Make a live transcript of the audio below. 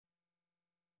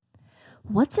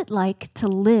What's it like to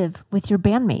live with your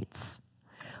bandmates?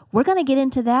 We're going to get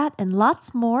into that and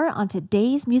lots more on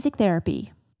today's Music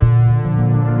Therapy.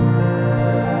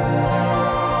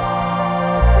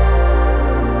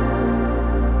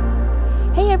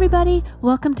 Hey everybody,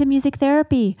 welcome to Music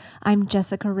Therapy. I'm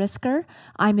Jessica Risker.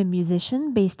 I'm a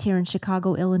musician based here in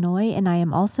Chicago, Illinois, and I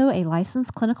am also a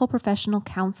licensed clinical professional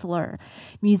counselor.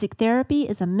 Music Therapy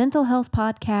is a mental health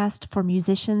podcast for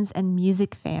musicians and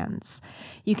music fans.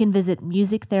 You can visit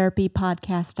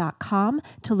musictherapypodcast.com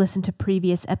to listen to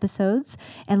previous episodes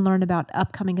and learn about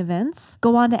upcoming events.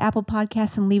 Go on to Apple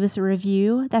Podcasts and leave us a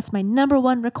review. That's my number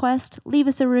one request. Leave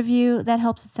us a review. That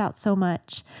helps us out so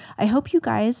much. I hope you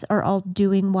guys are all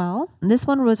doing well. This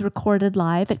one was recorded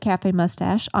live at Cafe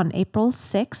Mustache on April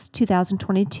 6,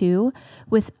 2022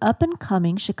 with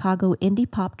up-and-coming Chicago indie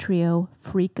pop trio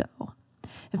Freako.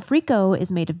 And Freako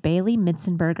is made of Bailey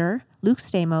Mitzenberger, Luke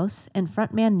Stamos, and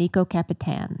frontman Nico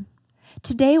Capitan.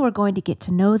 Today we're going to get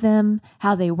to know them,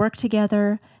 how they work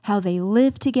together, how they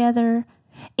live together,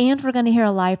 and we're going to hear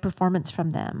a live performance from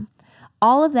them.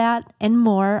 All of that and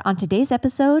more on today's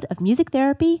episode of Music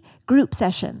Therapy Group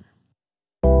Session.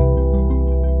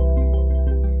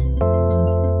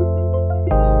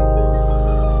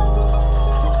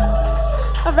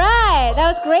 All right,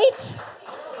 that was great.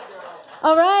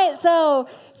 All right, so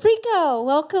Freako,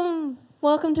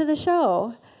 welcome to the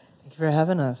show. Thank you for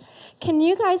having us. Can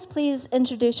you guys please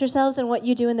introduce yourselves and what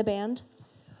you do in the band?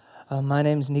 My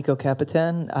name's Nico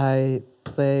Capitan. I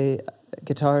play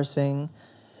guitar, sing,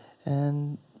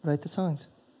 and write the songs.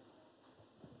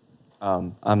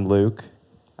 I'm Luke.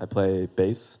 I play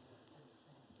bass,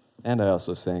 and I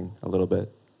also sing a little bit.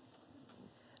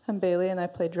 I'm Bailey, and I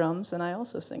play drums, and I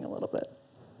also sing a little bit.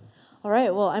 All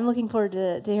right, well, I'm looking forward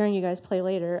to hearing you guys play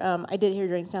later. I did hear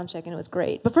during sound check, and it was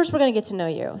great. But first, we're going to get to know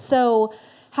you. So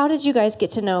how did you guys get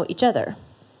to know each other?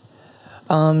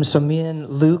 So me and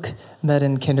Luke met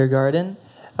in kindergarten,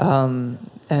 and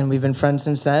we've been friends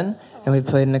since then, and we've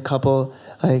played in a couple,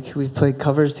 we've played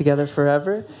covers together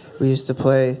forever. We used to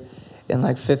play in,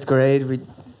 5th grade. We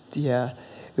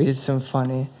did some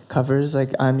funny covers,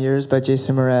 like I'm Yours by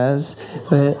Jason Mraz.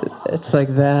 But it's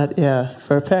like that,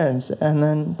 for our parents. And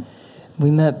then we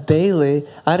met Bailey.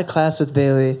 I had a class with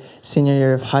Bailey senior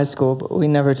year of high school, but we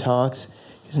never talked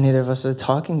because neither of us are the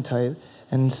talking type.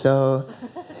 And so,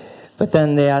 but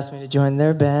then they asked me to join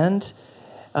their band.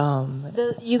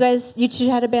 You two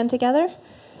had a band together?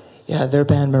 Yeah, their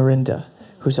band Marinda,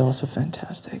 who's also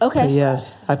fantastic. Okay. But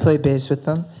yes, I play bass with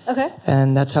them. Okay.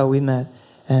 And that's how we met.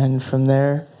 And from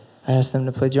there, I asked them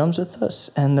to play drums with us,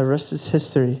 and the rest is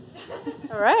history.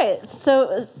 All right.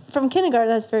 So from kindergarten,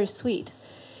 that's very sweet.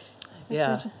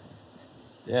 Yeah.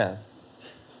 Yeah.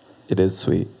 It is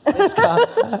sweet.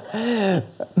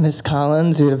 Miss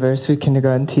Collins, we had a very sweet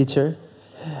kindergarten teacher.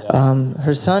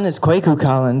 Her son is Kwaku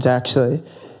Collins, actually.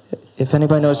 If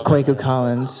anybody knows Kwaku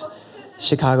Collins,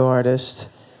 Chicago artist.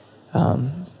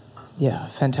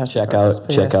 Fantastic Check artist.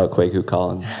 out Kwaku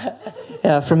Collins.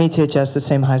 Yeah, from ETHS, the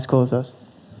same high school as us.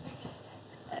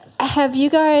 Have you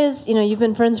guys, you've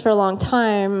been friends for a long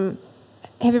time.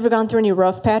 Have you ever gone through any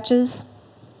rough patches?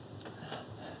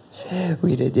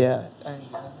 We did, yeah.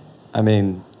 I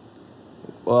mean,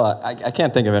 well, I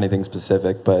can't think of anything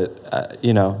specific, but, I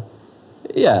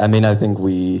think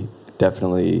we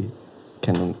definitely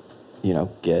can,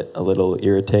 get a little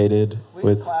irritated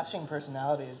with clashing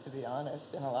personalities, to be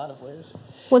honest, in a lot of ways.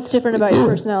 What's different about your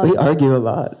personality? We argue a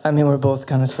lot. I mean, we're both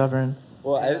kind of stubborn.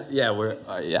 Well,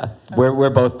 we're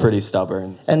both pretty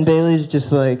stubborn. And Bailey's just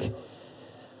the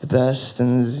best,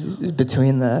 and is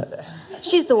between that.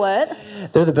 She's the what?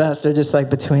 They're the best. They're just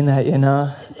between that,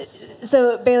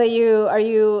 So Bailey,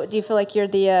 do you feel like you're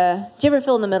the? Do you ever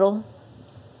feel in the middle?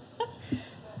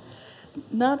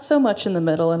 Not so much in the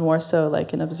middle, and more so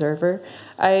like an observer.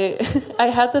 I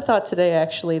had the thought today,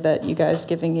 actually, that you guys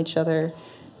giving each other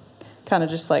kind of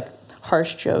just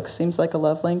harsh jokes seems like a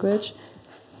love language.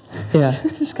 Yeah.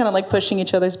 Just kind of pushing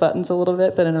each other's buttons a little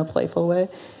bit, but in a playful way.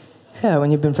 Yeah, when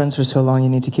you've been friends for so long, you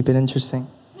need to keep it interesting.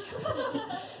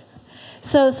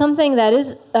 So something that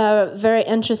is very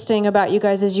interesting about you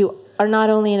guys is you are not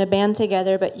only in a band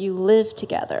together, but you live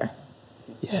together.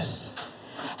 Yes.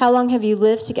 How long have you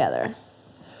lived together?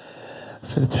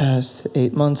 For the past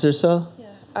 8 months or so.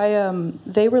 Yeah.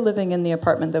 They were living in the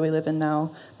apartment that we live in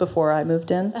now before I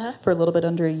moved in for a little bit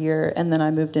under a year, and then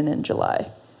I moved in July.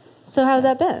 So how's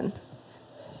that been?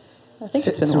 I think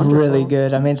it's been wonderful. Really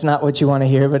good. I mean, it's not what you want to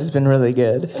hear, but it's been really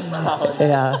good.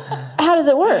 Yeah. How does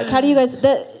it work? How do you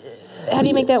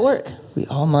make that work? We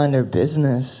all mind our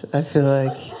business, I feel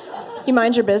like. You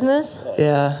mind your business?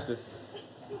 Yeah.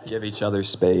 give each other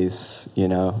space,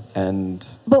 and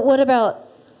But what about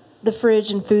the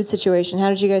fridge and food situation? How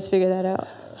did you guys figure that out?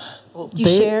 Do you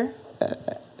share?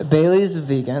 Bailey's a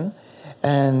vegan,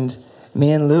 and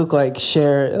me and Luke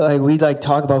share, we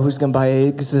talk about who's gonna buy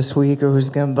eggs this week or who's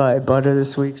gonna buy butter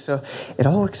this week. So it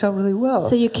all works out really well.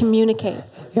 So you communicate.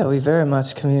 Yeah, we very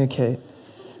much communicate.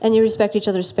 And you respect each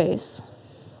other's space.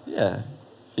 yeah.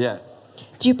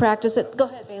 Do you practice it? Go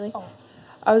ahead, Bailey.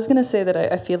 I was going to say that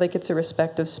I feel like it's a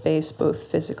respect of space, both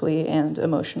physically and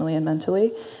emotionally and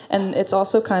mentally. And it's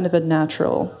also kind of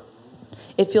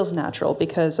it feels natural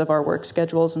because of our work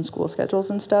schedules and school schedules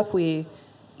and stuff.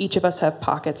 Each of us have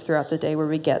pockets throughout the day where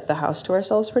we get the house to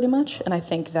ourselves pretty much. And I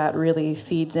think that really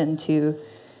feeds into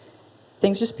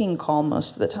things just being calm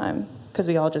most of the time because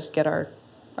we all just get our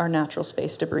natural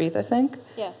space to breathe, I think.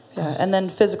 Yeah. Yeah. And then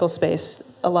physical space,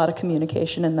 a lot of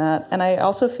communication in that. And I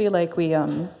also feel like we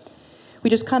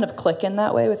just kind of click in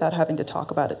that way without having to talk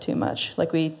about it too much.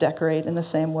 Like we decorate in the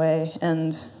same way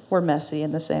and we're messy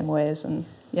in the same ways, and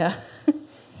yeah.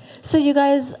 So you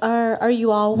guys are you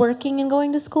all working and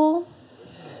going to school?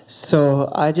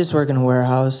 So I just work in a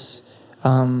warehouse,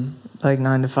 9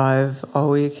 to 5 all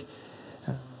week.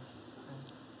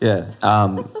 Yeah,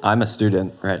 I'm a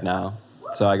student right now,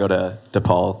 so I go to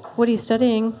DePaul What are you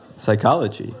studying?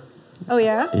 psychology. Oh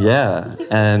yeah? Yeah,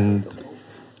 and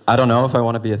I don't know if I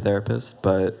want to be a therapist,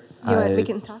 but We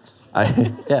can talk.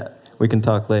 yeah, we can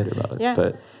talk later about it. Yeah.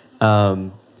 But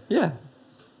yeah,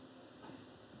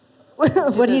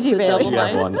 What do you do, The Bailey? double you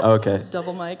have mic. one. Okay,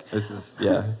 Double mic. this is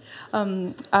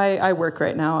I work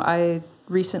right now. I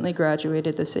recently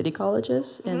graduated the city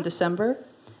colleges in December.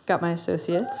 Got my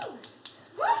associates.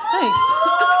 Thanks.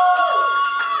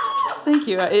 Thank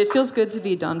you. It feels good to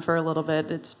be done for a little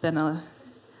bit. It's been a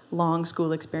long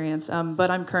school experience,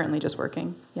 but I'm currently just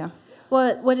working. Yeah.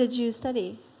 What did you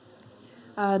study?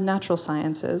 Natural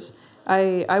sciences.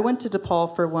 I went to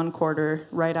DePaul for 1 quarter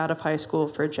right out of high school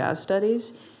for jazz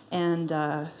studies, and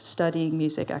studying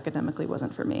music academically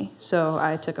wasn't for me. So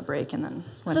I took a break and then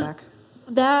went So back.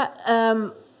 That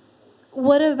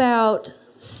what about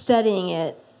studying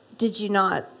it did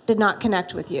not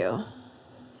connect with you?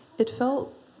 It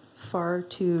felt far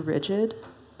too rigid,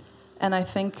 and I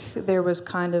think there was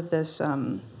kind of this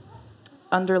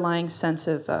underlying sense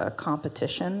of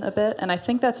competition a bit, and I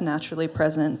think that's naturally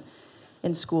present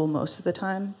in school most of the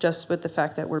time, just with the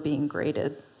fact that we're being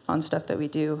graded on stuff that we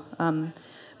do.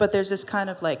 But there's this kind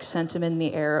of sentiment in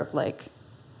the air of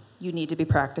you need to be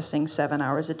practicing 7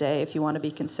 hours a day if you want to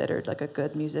be considered a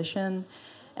good musician,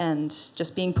 and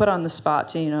just being put on the spot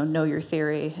to know your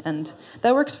theory, and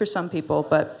that works for some people,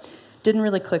 but didn't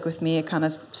really click with me. It kind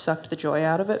of sucked the joy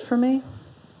out of it for me.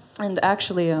 And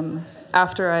actually,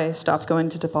 after I stopped going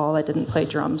to DePaul, I didn't play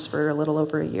drums for a little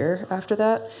over a year after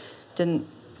that.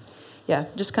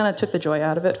 Just kind of took the joy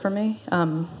out of it for me.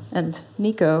 And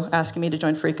Nico asking me to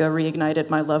join Freaka reignited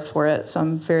my love for it, so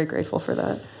I'm very grateful for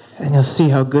that. And you'll see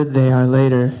how good they are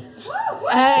later.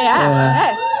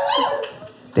 Yeah.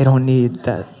 They don't need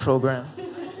that program.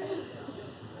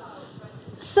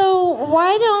 So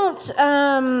why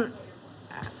don't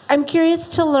I'm curious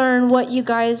to learn what you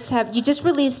guys have. You just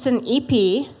released an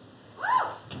EP,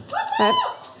 right?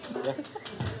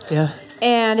 Yeah.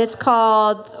 And it's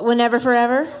called Whenever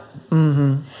Forever.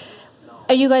 Mm-hmm.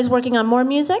 Are you guys working on more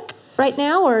music right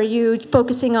now, or are you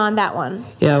focusing on that one?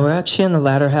 Yeah, we're actually in the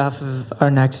latter half of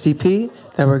our next EP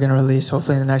that we're going to release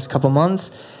hopefully in the next couple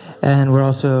months. And we're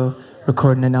also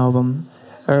recording an album.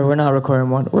 Or we're not recording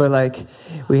one.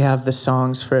 We have the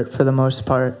songs for it for the most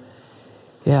part.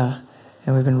 Yeah,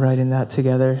 and we've been writing that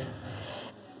together.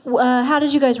 How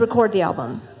did you guys record the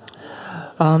album?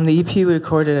 The EP we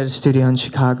recorded at a studio in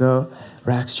Chicago,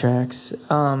 Rax Tracks.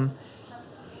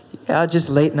 Just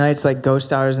late nights,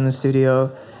 ghost hours in the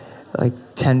studio,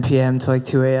 10 p.m. to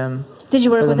 2 a.m. Did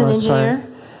you work for the with an most engineer?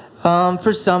 part.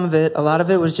 For some of it. A lot of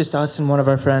it was just us and one of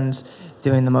our friends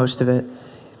doing the most of it.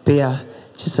 But yeah,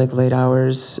 just late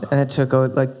hours, and it took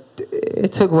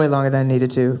way longer than it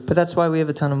needed to. But that's why we have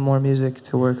a ton of more music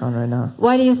to work on right now.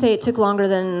 Why do you say it took longer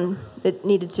than it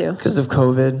needed to? Because of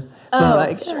COVID. Oh,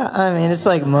 But, sure. I mean, it's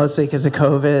mostly because of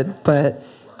COVID, but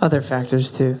other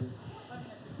factors too.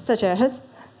 Such as?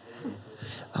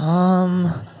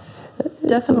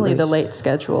 Definitely the late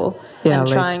schedule. Yeah, and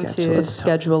late trying schedule, to it's tough.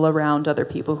 schedule around other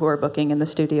people who are booking in the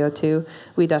studio too.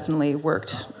 We definitely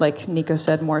worked, like Nico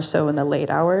said, more so in the late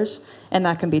hours. And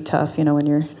that can be tough, when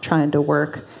you're trying to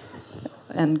work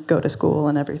and go to school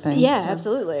and everything. Yeah,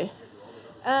 absolutely.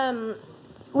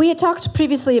 We had talked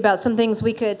previously about some things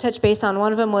we could touch base on.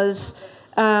 One of them was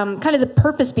kind of the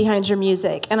purpose behind your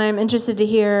music, and I'm interested to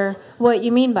hear what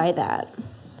you mean by that.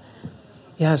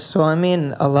 Yeah, so I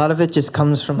mean, a lot of it just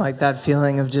comes from like that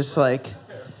feeling of just like,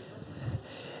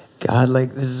 God,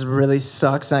 like this really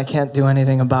sucks and I can't do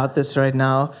anything about this right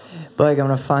now, but like I'm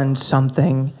gonna find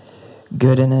something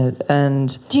good in it.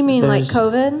 And Do you mean like there's-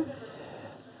 COVID?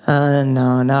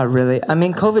 No, not really. I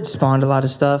mean, COVID spawned a lot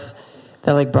of stuff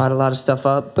that like brought a lot of stuff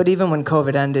up, but even when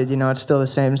COVID ended, you know, it's still the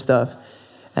same stuff.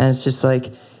 And it's just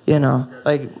like, you know,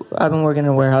 like I've been working in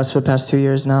a warehouse for the past 2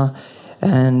 years now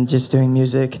and just doing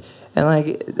music. And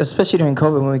like, especially during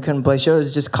COVID when we couldn't play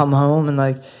shows, just come home and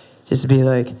like, just be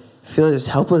like, feel just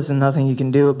helpless and nothing you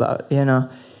can do about it, you know?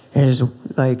 You're just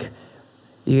like,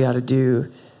 you gotta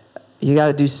do,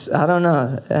 I don't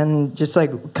know. And just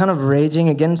like kind of raging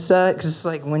against that. Cause it's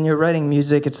like when you're writing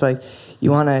music, it's like,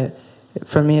 you wanna,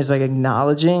 for me, it's like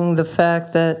acknowledging the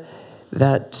fact that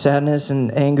that sadness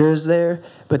and anger is there,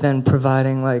 but then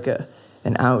providing like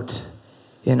an out,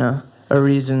 you know, a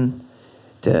reason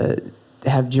to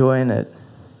have joy in it.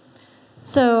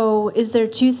 So is there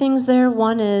two things there?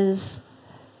 One is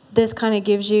this kind of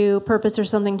gives you purpose or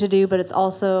something to do, but it's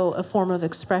also a form of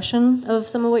expression of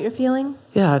some of what you're feeling?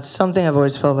 Yeah, it's something I've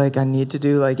always felt like I need to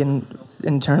do, like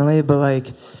internally, but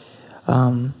like,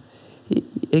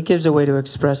 it gives a way to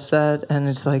express that, and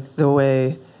it's like the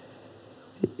way,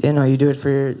 you know, you do it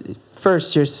for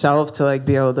first yourself to like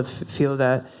be able to feel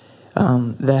that,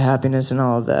 the happiness and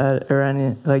all of that, or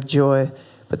any like joy,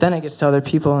 but then it gets to other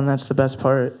people, and that's the best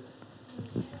part.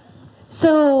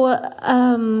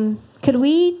 So, could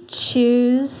we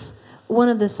choose one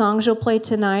of the songs you'll play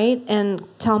tonight and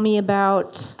tell me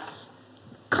about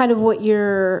kind of what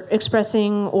you're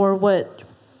expressing or what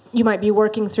you might be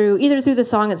working through, either through the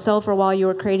song itself or while you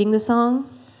were creating the song,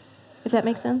 if that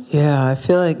makes sense? Yeah, I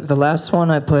feel like the last one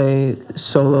I play,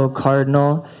 Solo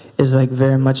Cardinal, is like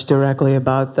very much directly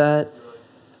about that.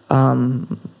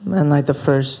 And like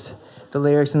the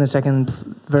lyrics in the second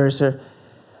verse are,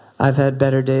 I've had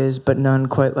better days, but none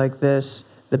quite like this.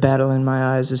 The battle in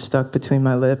my eyes is stuck between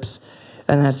my lips.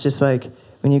 And that's just like,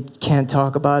 when you can't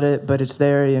talk about it, but it's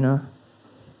there, you know?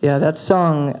 Yeah, that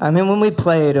song, I mean, when we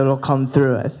play it, it'll come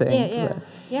through, I think. But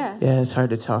Yeah. yeah, it's hard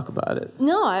to talk about it.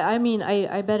 No, I mean,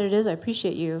 I bet it is. I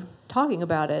appreciate you talking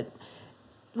about it.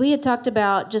 We had talked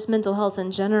about just mental health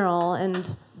in general,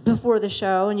 and before the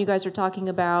show, and you guys are talking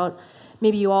about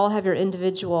maybe you all have your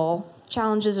individual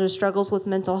challenges or struggles with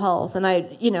mental health. And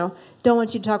I, don't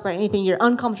want you to talk about anything you're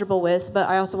uncomfortable with, but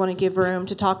I also want to give room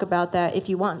to talk about that if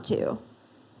you want to.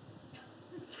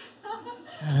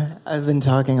 I've been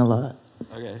talking a lot.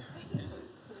 Okay.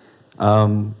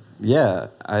 Yeah,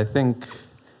 I think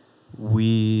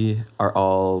we are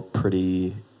all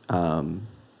pretty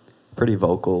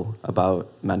vocal about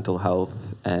mental health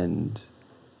and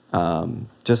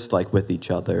just like with each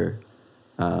other.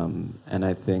 And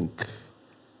I think,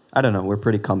 I don't know, we're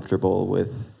pretty comfortable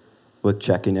with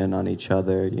checking in on each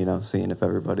other, seeing if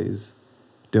everybody's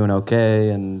doing okay.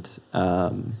 And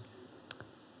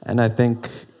I think,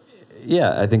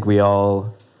 I think we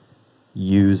all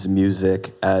use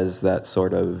music as that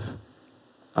sort of,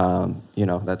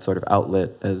 that sort of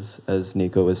outlet, as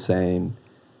Nico was saying.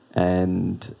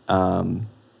 And I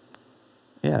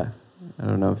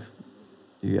don't know if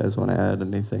you guys want to add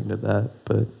anything to that,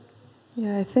 but.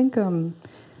 Yeah, I think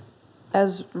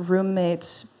as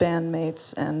roommates,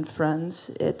 bandmates, and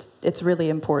friends, it's really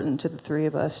important to the three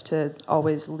of us to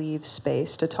always leave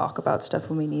space to talk about stuff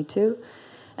when we need to.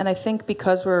 And I think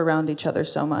because we're around each other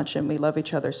so much and we love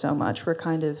each other so much, we're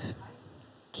kind of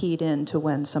keyed in to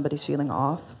when somebody's feeling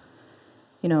off.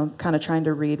 Kind of trying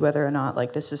to read whether or not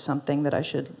like this is something that I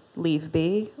should leave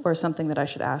be or something that I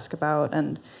should ask about,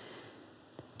 and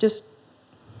just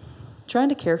trying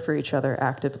to care for each other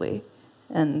actively.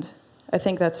 And I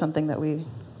think that's something that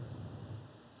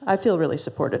I feel really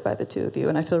supported by the two of you,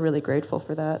 and I feel really grateful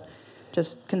for that,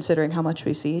 just considering how much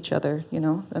we see each other,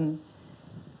 and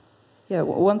yeah,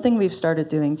 one thing we've started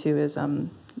doing too is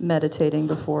meditating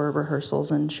before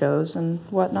rehearsals and shows and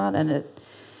whatnot, and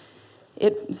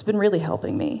it's been really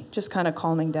helping me, just kind of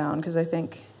calming down, because I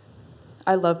think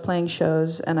I love playing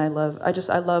shows and I love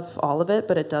all of it,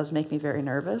 but it does make me very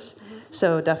nervous. Mm-hmm.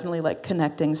 So definitely like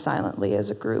connecting silently as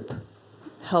a group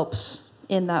helps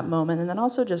in that moment, and then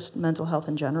also just mental health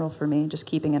in general for me, just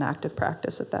keeping an active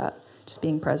practice of that, just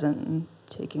being present and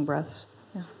taking breaths.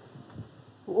 Yeah.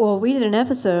 Well, we did an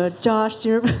episode, Josh, do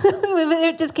you remember?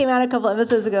 It just came out a couple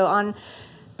episodes ago on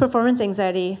performance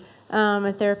anxiety.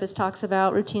 A therapist talks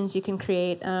about routines you can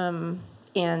create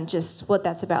and just what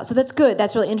that's about. So that's good.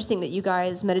 That's really interesting that you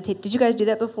guys meditate. Did you guys do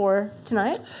that before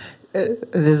tonight?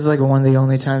 This is like one of the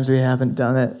only times we haven't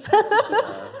done it.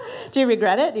 Do you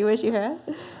regret it? Do you wish you had?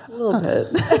 A little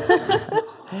bit.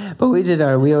 But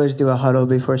we always do a huddle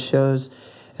before shows,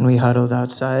 and we huddled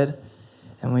outside,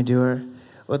 and we do our.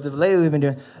 Well, lately we've been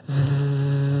doing,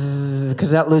 because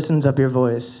that loosens up your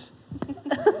voice.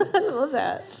 I love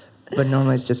that. But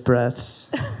normally it's just breaths.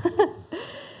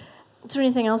 Is there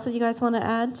anything else that you guys want to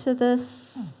add to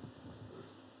this?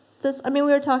 I mean,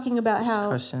 we were talking about This how.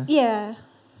 question? Yeah.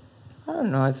 I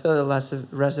don't know. I feel the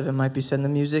rest of it might be said in the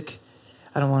music.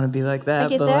 I don't want to be like that, I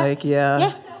get but that. like, yeah.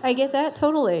 Yeah, I get that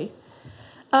totally.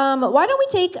 Why don't we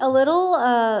take a little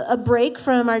a break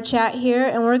from our chat here,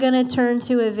 and we're going to turn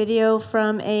to a video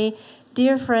from a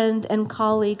dear friend and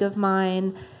colleague of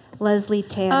mine, Leslie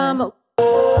Tanner.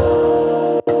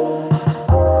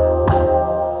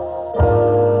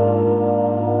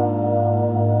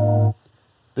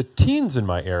 The teens in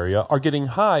my area are getting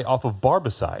high off of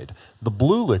Barbicide, the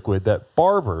blue liquid that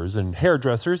barbers and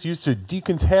hairdressers use to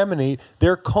decontaminate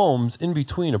their combs in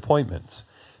between appointments.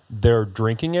 They're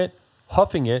drinking it,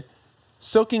 huffing it,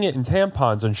 soaking it in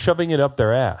tampons, and shoving it up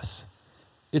their ass.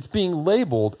 It's being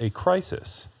labeled a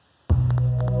crisis.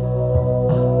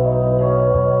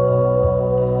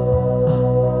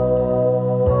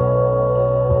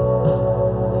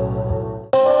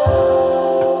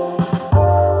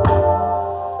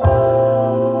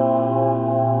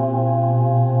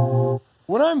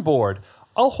 When I'm bored,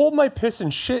 I'll hold my piss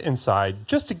and shit inside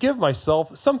just to give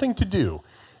myself something to do.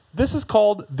 This is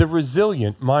called the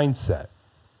resilient mindset.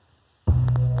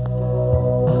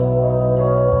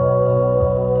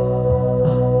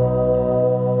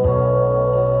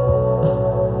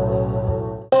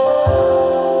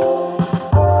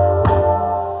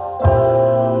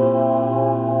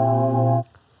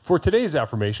 For today's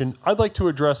affirmation, I'd like to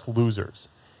address losers.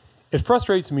 It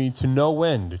frustrates me to no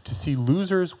end to see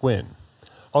losers win.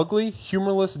 Ugly,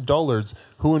 humorless dullards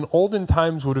who in olden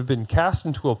times would have been cast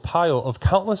into a pile of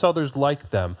countless others like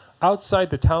them outside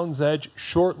the town's edge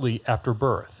shortly after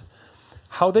birth.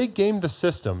 How they gamed the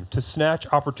system to snatch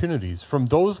opportunities from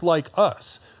those like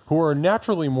us who are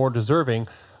naturally more deserving,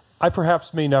 I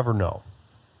perhaps may never know.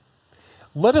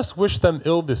 Let us wish them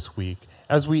ill this week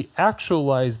as we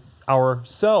actualize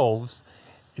ourselves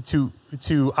to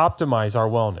optimize our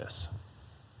wellness.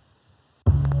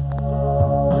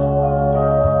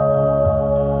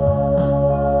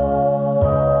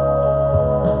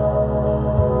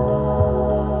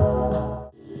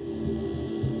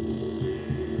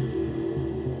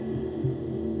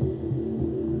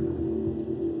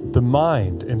 The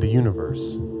mind and the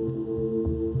universe.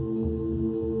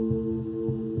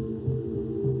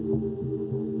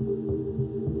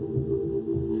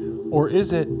 Or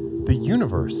is it the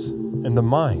universe and the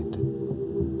mind?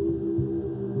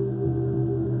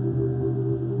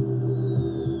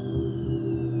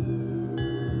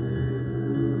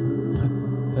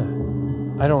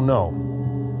 I don't know.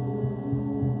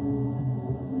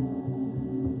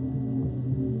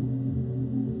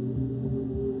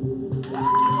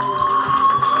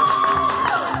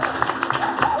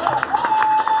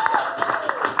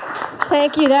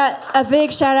 Thank you. A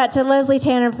big shout out to Leslie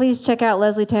Tanner. Please check out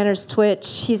Leslie Tanner's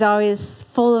Twitch. He's always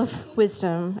full of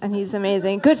wisdom, and he's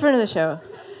amazing. Good friend of the show.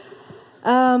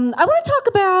 I want to talk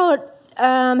about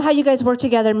how you guys work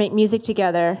together and make music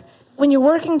together. When you're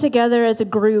working together as a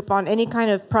group on any kind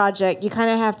of project, you kind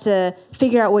of have to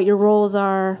figure out what your roles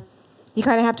are. You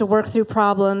kind of have to work through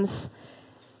problems.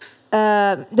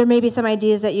 There may be some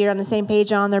ideas that you're on the same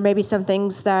page on. There may be some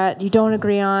things that you don't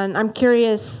agree on. I'm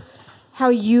curious how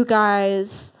you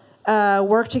guys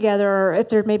work together, or if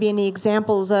there may be any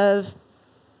examples of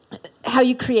how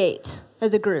you create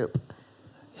as a group.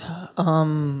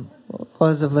 Well,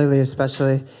 as of lately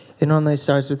especially, it normally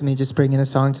starts with me just bringing a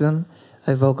song to them,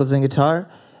 like vocals and guitar,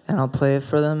 and I'll play it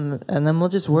for them, and then we'll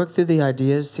just work through the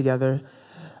ideas together.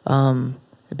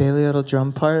 Bailey will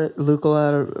drum part, Luke will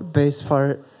add a bass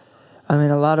part. I mean,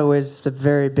 a lot of ways it's a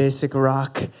very basic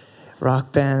rock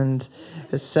band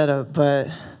setup, but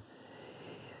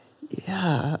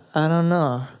yeah, I don't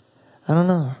know.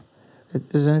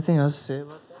 Is there anything else to say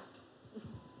about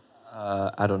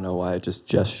that? I don't know why I just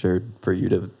gestured for you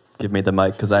to give me the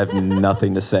mic because I have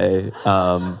nothing to say.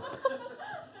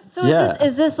 So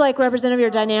is this like representative of your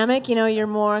dynamic? You know, you're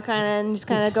more kind of just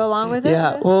kind of go along with it?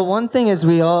 Yeah. Well, one thing is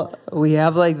we have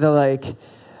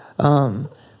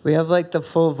the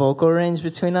full vocal range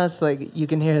between us. Like you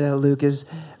can hear that Luke is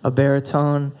a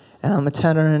baritone and I'm a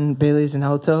tenor and Bailey's an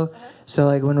alto. So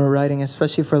like when we're writing,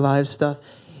 especially for live stuff,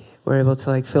 we're able to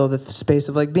like fill the space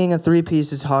of like being a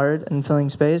three-piece is hard and filling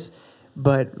space,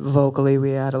 but vocally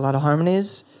we add a lot of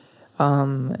harmonies.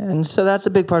 And so that's a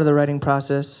big part of the writing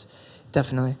process,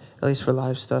 definitely, at least for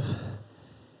live stuff,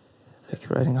 like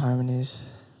writing harmonies.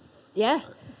 Yeah.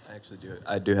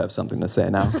 I do have something to say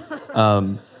now.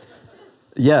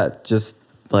 Yeah, just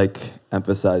like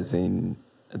emphasizing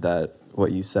that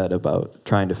what you said about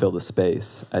trying to fill the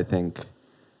space. I think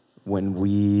when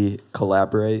we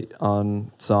collaborate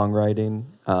on songwriting,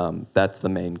 that's the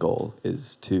main goal,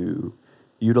 is to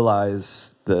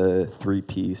utilize the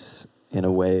three-piece in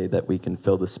a way that we can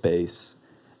fill the space.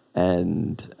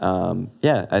 And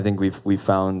I think we've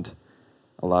found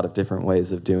a lot of different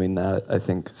ways of doing that. I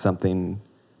think something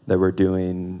that we're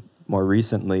doing more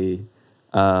recently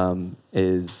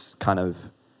is kind of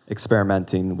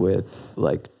experimenting with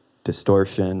like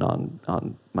distortion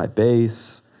on my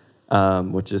bass,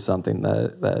 which is something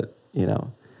that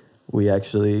we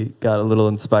actually got a little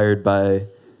inspired by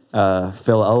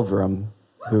Phil Elverum,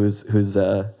 who's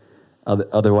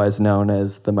otherwise known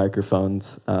as the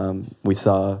Microphones.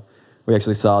 We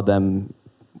actually saw them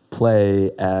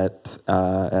play at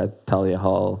Thalia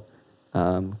Hall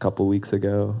a couple weeks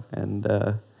ago, and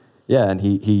and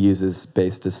he uses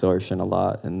bass distortion a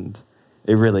lot, and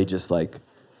it really just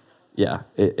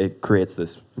it creates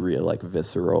this real like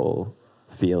visceral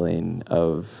feeling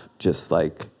of just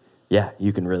like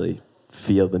you can really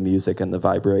feel the music and the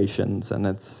vibrations, and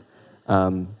it's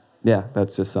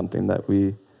that's just something that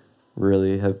we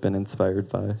really have been inspired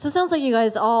by. So it sounds like you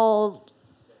guys all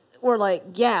were like,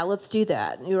 yeah, let's do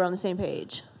that. You were on the same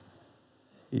page.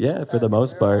 Yeah, for the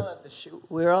most part.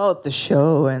 We were all at the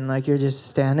show, and like you're just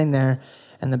standing there,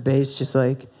 and the bass just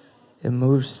like it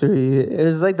moves through you. It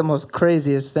was like the most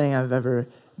craziest thing I've ever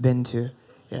been to.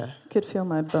 Yeah. Could feel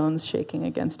my bones shaking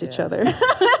against each other.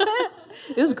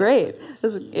 It was great.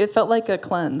 It felt like a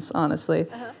cleanse, honestly.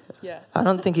 Uh-huh. Yeah. I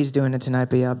don't think he's doing it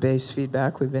tonight, but yeah, bass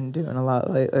feedback we've been doing a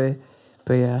lot lately.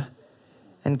 But yeah,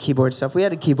 and keyboard stuff. We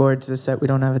had a keyboard to the set. We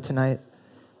don't have it tonight,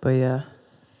 but yeah.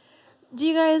 Do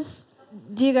you guys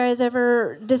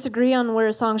ever disagree on where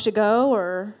a song should go,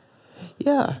 or?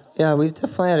 Yeah, we've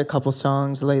definitely had a couple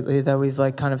songs lately that we've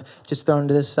like kind of just thrown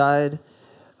to the side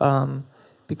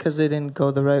because they didn't go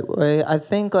the right way. I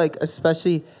think me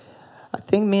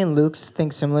and Luke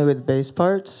think similarly with bass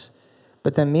parts,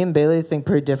 but then me and Bailey think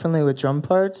pretty differently with drum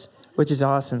parts, which is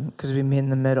awesome because we meet in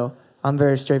the middle. I'm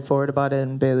very straightforward about it,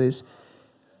 and Bailey's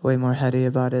way more heady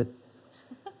about it.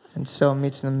 And so it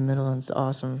meets in the middle, and it's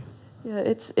awesome. Yeah,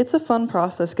 it's a fun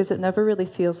process because it never really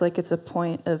feels like it's a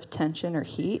point of tension or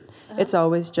heat. Uh-huh. It's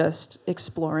always just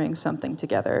exploring something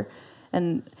together.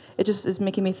 And it just is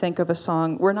making me think of a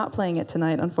song. We're not playing it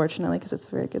tonight, unfortunately, because it's a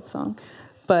very good song.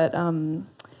 But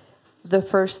the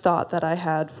first thought that I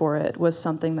had for it was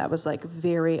something that was like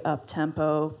very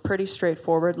up-tempo, pretty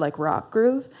straightforward, like rock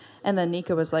groove. And then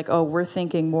Nika was like, oh, we're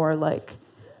thinking more like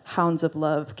Hounds of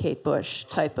Love, Kate Bush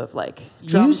type of like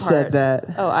drum You part. said that.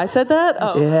 Oh, I said that?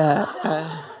 Oh.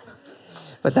 Yeah.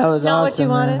 But that was not awesome, what you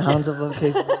wanted. man. Hounds of Love,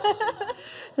 Kate Bush.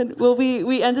 And well,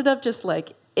 we ended up just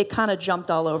like, it kind of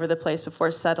jumped all over the place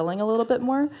before settling a little bit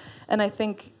more. And I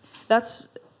think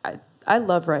I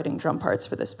love writing drum parts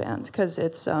for this band because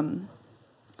it's, I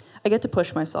get to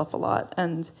push myself a lot.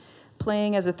 And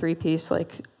playing as a three-piece,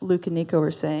 like Luke and Nico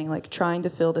were saying, like trying to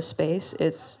fill the space,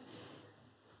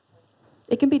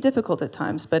 it can be difficult at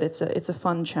times, but it's a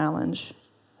fun challenge.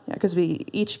 Yeah, because we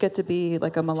each get to be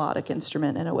like a melodic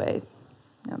instrument in a way.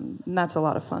 And that's a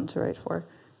lot of fun to write for.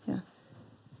 Yeah.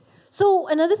 So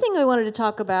another thing I wanted to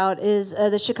talk about is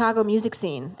the Chicago music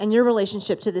scene and your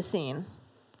relationship to the scene.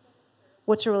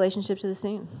 What's your relationship to the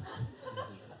scene?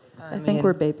 I think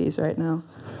we're babies right now.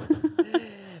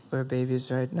 We're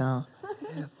babies right now.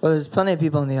 Well, there's plenty of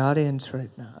people in the audience right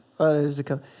now. Well, there's a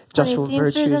couple. Joshua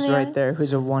Virtue's right there,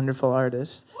 who's a wonderful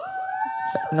artist.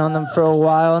 I've known them for a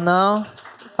while now.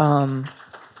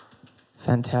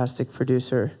 Fantastic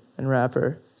producer and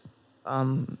rapper.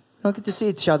 We don't get to see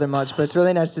each other much, but it's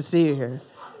really nice to see you here.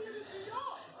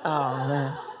 Oh,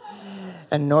 man.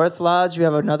 And North Lodge, we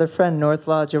have another friend, North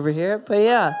Lodge, over here. But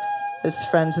yeah, there's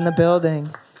friends in the building.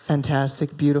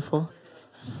 Fantastic, beautiful.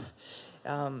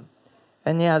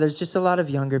 And yeah, there's just a lot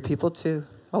of younger people too.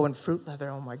 Oh, and Fruit Leather,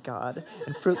 oh my God.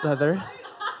 And Fruit Leather,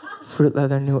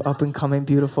 new up and coming,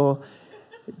 beautiful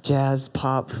jazz,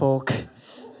 pop, folk.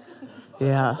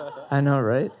 Yeah, I know,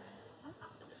 right?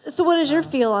 So what is your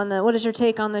feel on what is your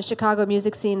take on the Chicago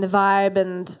music scene, the vibe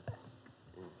and,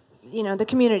 the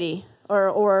community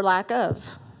or lack of?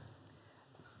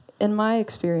 In my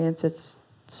experience, it's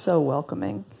so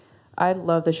welcoming. I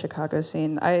love the Chicago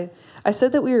scene. I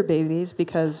said that we were babies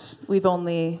because we've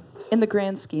only, in the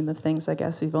grand scheme of things, I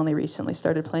guess, we've only recently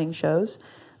started playing shows.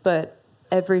 But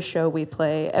every show we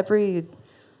play, every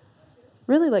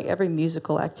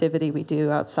musical activity we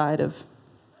do outside of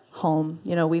home,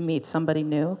 we meet somebody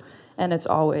new. And it's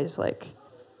always like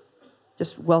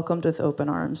just welcomed with open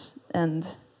arms. And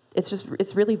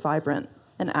it's really vibrant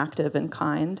and active and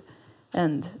kind.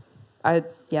 And I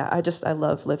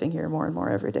love living here more and more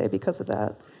every day because of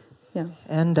that. Yeah.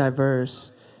 And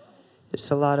diverse.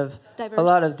 It's a lot of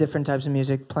different types of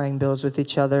music playing bills with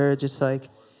each other. Just like,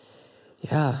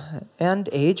 yeah, and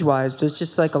age-wise, there's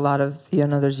just like a lot of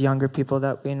there's younger people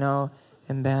that we know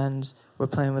in bands we're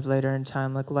playing with later in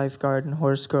time, like Lifeguard and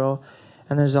Horse Girl,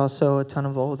 and there's also a ton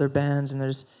of older bands, and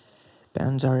there's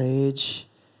bands our age,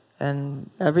 and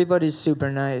everybody's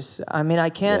super nice. I mean, I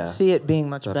can't see it being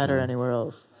much better anywhere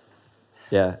else.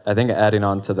 Yeah, I think adding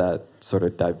on to that sort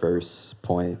of diverse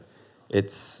point,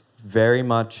 it's very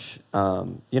much,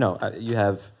 you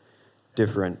have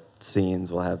different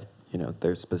scenes will have,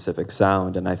 their specific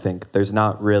sound, and I think there's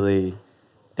not really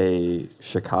a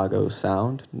Chicago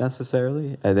sound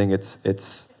necessarily. I think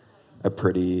it's a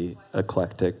pretty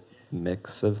eclectic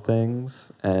mix of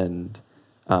things, and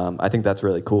I think that's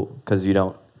really cool because you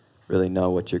don't really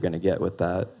know what you're going to get with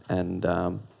that, and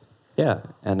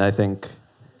and I think,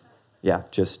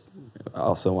 just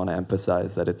also want to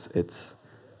emphasize that it's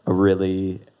a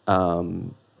really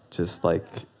just like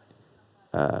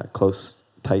close,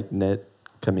 tight-knit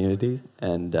community,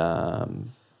 and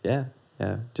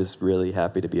just really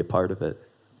happy to be a part of it.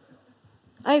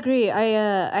 I agree.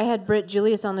 I had Britt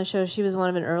Julius on the show. She was one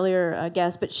of an earlier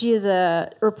guests, but she is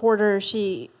a reporter,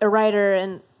 a writer,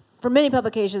 and for many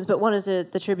publications, but one is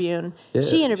the Tribune. Yeah,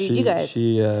 she interviewed you guys.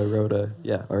 She wrote a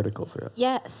article for us.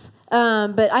 Yes.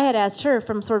 But I had asked her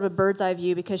from sort of a bird's eye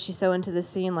view because she's so into the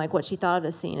scene, like what she thought of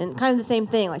the scene. And kind of the same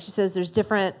thing. Like she says there's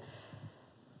different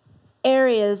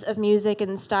areas of music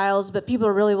and styles, but people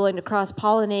are really willing to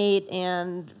cross-pollinate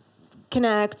and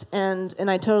connect. And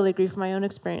I totally agree from my own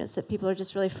experience that people are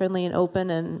just really friendly and open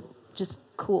and just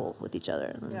cool with each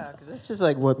other. Yeah, because that's just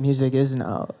like what music is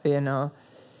now,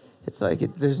 It's like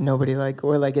there's nobody like,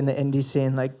 or like in the indie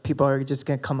scene, like people are just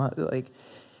going to come out like,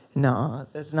 no,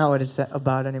 that's not what it's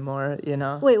about anymore,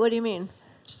 Wait, what do you mean?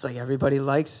 Just like everybody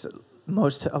likes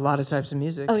a lot of types of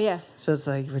music. Oh, yeah. So it's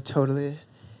like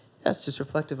it's just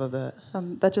reflective of that.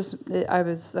 I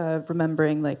was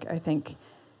remembering, like, I think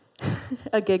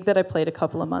a gig that I played a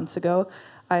couple of months ago.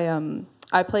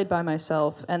 I played by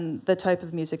myself, and the type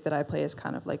of music that I play is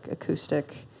kind of like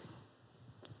acoustic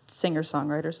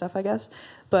singer-songwriter stuff, I guess.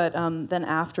 But then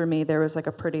after me, there was like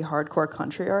a pretty hardcore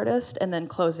country artist, and then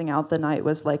closing out the night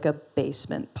was like a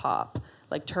basement pop,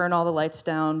 like turn all the lights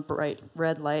down, bright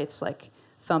red lights, like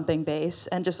thumping bass,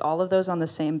 and just all of those on the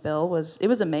same bill was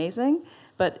amazing,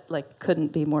 but like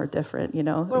couldn't be more different, It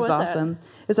was awesome.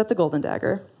 It was at the Golden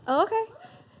Dagger. Oh, okay.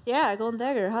 Yeah, Golden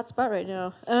Dagger, hot spot right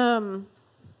now.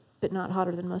 But not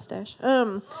hotter than Mustache.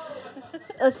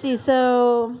 Let's see.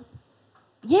 So,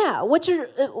 yeah, what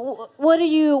are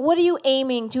you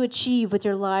aiming to achieve with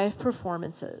your live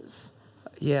performances?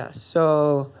 Yeah,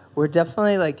 so we're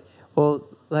definitely like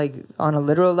on a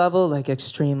literal level, like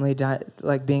extremely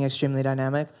being extremely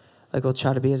dynamic. Like we'll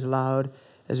try to be as loud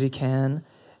as we can,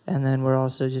 and then we're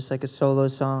also just like a solo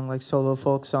song, like solo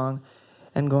folk song,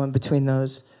 and going between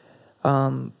those.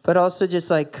 But also just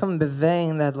like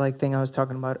conveying that like thing I was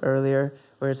talking about earlier,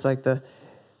 where it's like the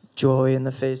joy in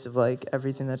the face of like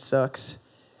everything that sucks.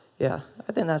 Yeah,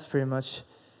 I think that's pretty much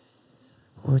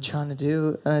what we're trying to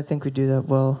do, and I think we do that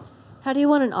well. How do you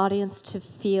want an audience to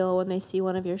feel when they see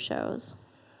one of your shows?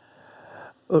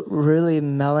 Really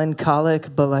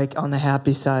melancholic, but like on the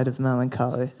happy side of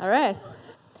melancholy. All right.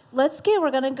 We're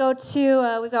going to go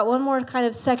to, we've got one more kind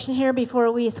of section here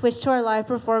before we switch to our live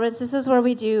performance. This is where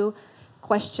we do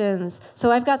questions.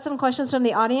 So I've got some questions from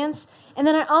the audience, and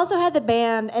then I also had the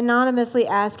band anonymously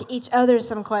ask each other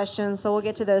some questions, so we'll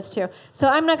get to those too. So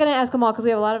I'm not going to ask them all because we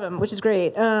have a lot of them, which is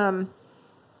great. There's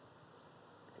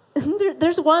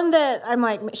one that I'm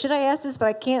like, should I ask this? But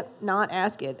I can't not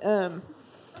ask it.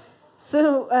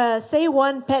 So say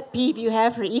one pet peeve you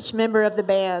have for each member of the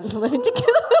band living together.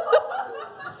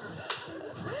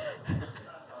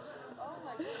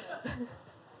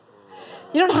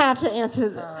 You don't have to answer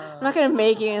that. I'm not going to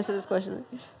make you answer this question,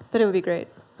 but it would be great.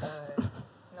 No,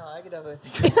 I could definitely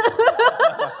think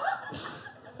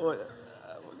of it.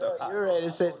 You were ready to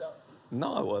say something.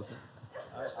 No, I wasn't.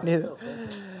 Neither.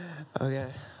 Okay.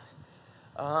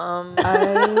 I'm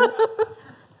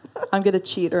going to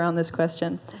cheat around this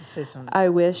question. Say something. I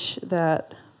wish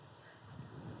that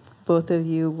both of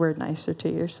you were nicer to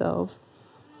yourselves.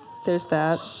 There's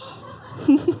that.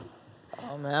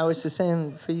 Oh man, I wish the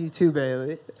same for you too,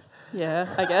 Bailey. Yeah,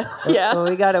 I guess. Yeah. Well,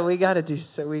 we gotta do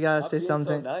so. We gotta say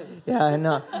something. So nice. Yeah, I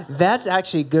know. That's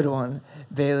actually a good one,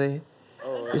 Bailey.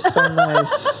 Oh, you're so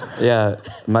nice. Yeah,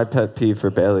 my pet peeve for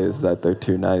Bailey is that they're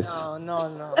too nice.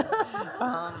 No.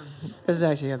 This is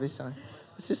actually gonna be something.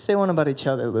 Let's just say one about each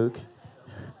other, Luke.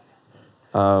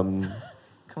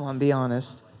 Come on, be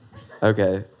honest.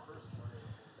 Okay.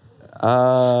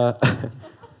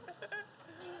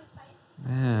 Man.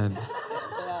 Yeah,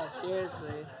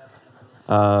 seriously.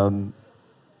 I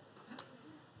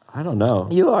don't know.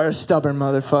 You are a stubborn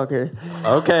motherfucker.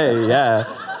 Okay, yeah.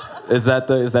 Is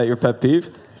that your pet peeve?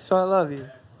 So I love you.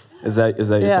 Is that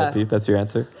your Yeah. pet peeve? That's your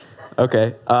answer?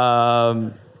 Okay.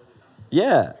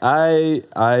 Yeah,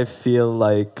 I feel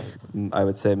like I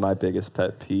would say my biggest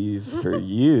pet peeve for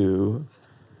you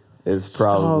is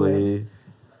probably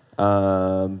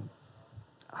I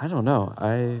don't know.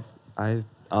 I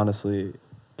honestly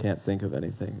can't think of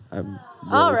anything. I'm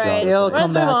really All right. drawing a He'll Let's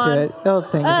come move back on. to it. He'll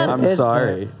think of it. I'm It's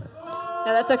sorry. No,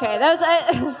 that's okay. That was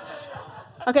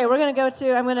okay. We're gonna go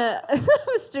to. I'm gonna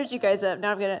stir you guys up.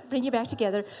 Now I'm gonna bring you back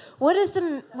together. What is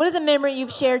a memory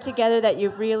you've shared together that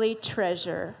you really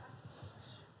treasure?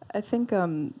 I think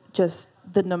just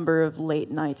the number of late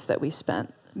nights that we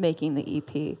spent making the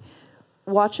EP.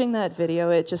 Watching that video,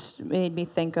 it just made me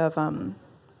think of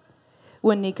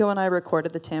when Nico and I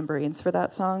recorded the tambourines for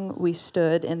that song. We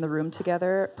stood in the room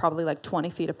together, probably like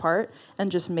 20 feet apart,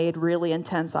 and just made really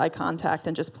intense eye contact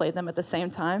and just played them at the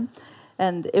same time.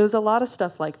 And it was a lot of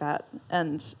stuff like that.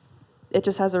 And it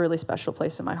just has a really special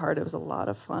place in my heart. It was a lot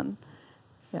of fun.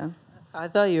 Yeah. I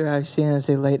thought you were actually going to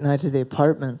say late nights at the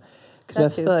apartment. Because I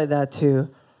That too. feel like that too.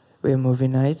 We have movie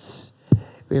nights.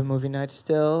 We have movie nights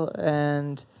still.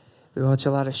 And we watch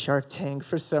a lot of Shark Tank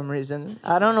for some reason.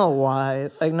 I don't know why.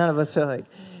 Like, none of us are like,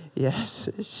 yes,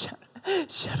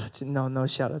 shout out to, no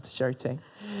shout out to Shark Tank.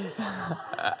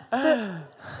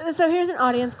 So here's an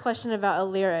audience question about a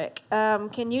lyric.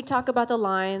 Can you talk about the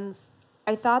lines?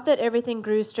 I thought that everything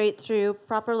grew straight through,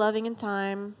 proper loving and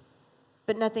time,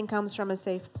 but nothing comes from a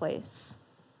safe place.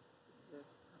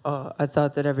 Oh, I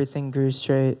thought that everything grew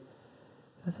straight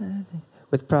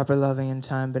with proper loving and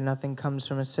time, but nothing comes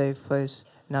from a safe place,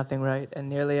 nothing right, and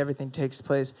nearly everything takes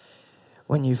place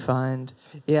when you find.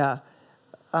 Yeah.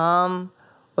 Well,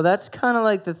 that's kind of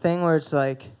like the thing where it's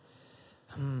like,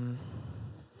 I'm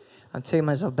taking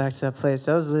myself back to that place.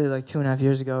 That was really like 2.5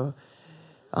 years ago.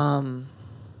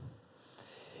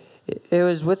 It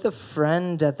was with a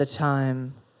friend at the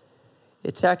time.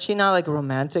 It's actually not like a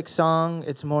romantic song.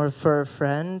 It's more for a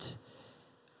friend.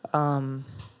 That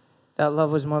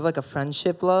love was more of like a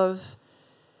friendship love.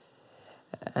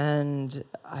 And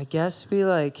I guess we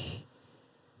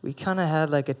kind of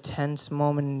had like a tense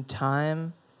moment in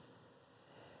time.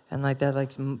 And like that,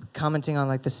 like commenting on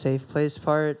like the safe place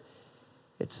part,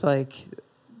 it's like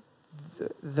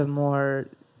the more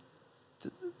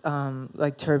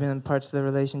like turbulent parts of the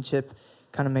relationship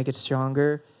kind of make it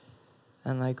stronger.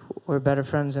 And like we're better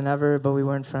friends than ever, but we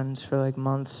weren't friends for like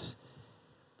months.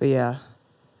 But yeah,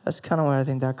 that's kind of where I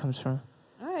think that comes from.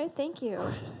 All right, thank you.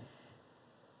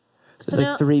 There's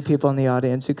like 3 people in the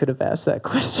audience who could have asked that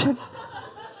question.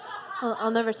 I'll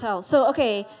never tell. So,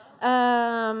 okay,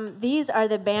 these are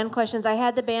the band questions. I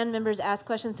had the band members ask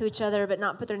questions to each other, but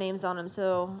not put their names on them.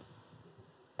 So,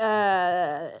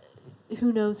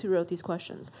 who knows who wrote these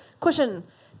questions? Question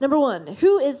number 1: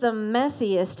 Who is the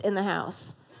messiest in the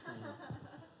house?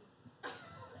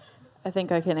 I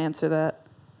think I can answer that.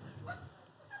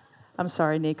 I'm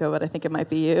sorry, Nico, but I think it might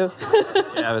be you.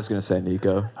 Yeah, I was gonna say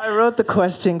Nico. I wrote the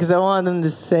question because I wanted them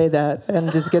to say that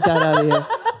and just get that out of here.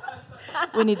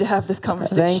 We need to have this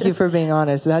conversation. Thank you for being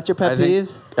honest. Is that your pet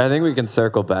peeve? I think we can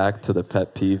circle back to the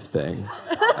pet peeve thing.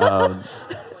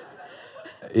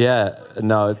 Yeah,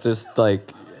 no, it's just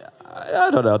like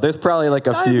I don't know. There's probably like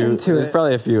a Dive few. into There's it.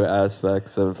 probably a few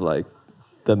aspects of like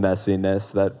the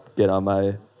messiness that get on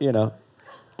my,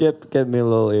 get me a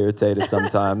little irritated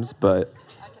sometimes. But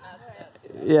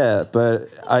yeah, but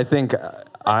I think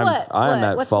I'm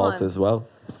at What's fault one? as well.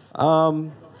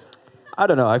 I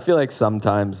don't know. I feel like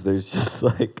sometimes there's just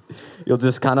like you'll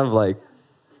just kind of like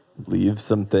leave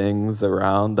some things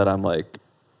around that I'm like,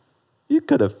 you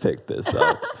could have picked this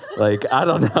up. Like I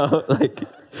don't know, like.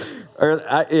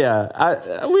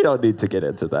 We don't need to get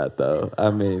into that, though. I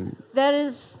mean... That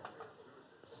is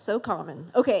so common.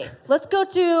 Okay, let's go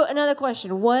to another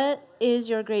question. What is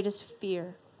your greatest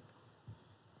fear?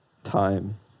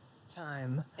 Time.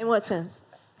 In what sense?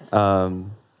 I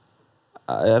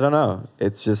don't know.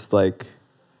 It's just like...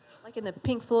 Like in the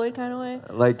Pink Floyd kind of way?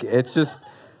 Like, it's just...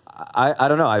 I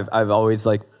don't know. I've always,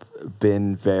 like,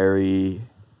 been very...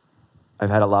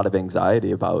 I've had a lot of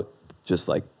anxiety about just,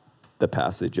 like, the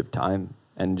passage of time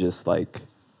and just like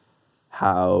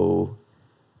how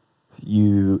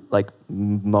you like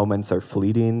moments are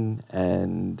fleeting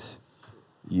and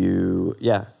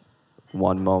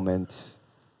one moment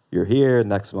you're here,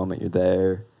 next moment you're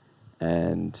there,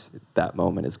 and that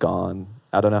moment is gone.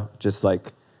 I don't know, just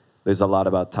like there's a lot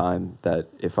about time that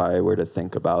if I were to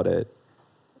think about it,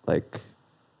 like,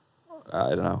 I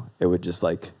don't know, it would just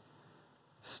like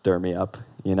stir me up,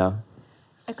 you know?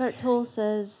 Eckhart Tolle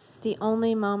says the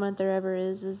only moment there ever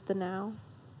is the now.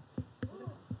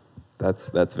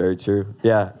 That's very true.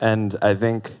 Yeah, and I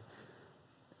think,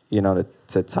 you know,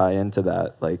 to tie into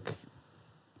that, like,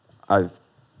 I've,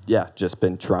 just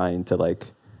been trying to, like,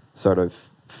 sort of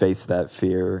face that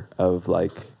fear of,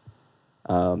 like,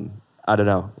 I don't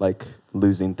know, like,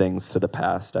 losing things to the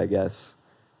past, I guess.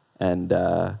 And,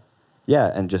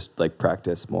 and just, like,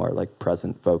 practice more, like,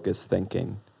 present-focused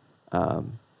thinking.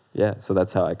 So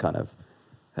that's how I kind of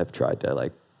have tried to,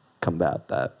 like, combat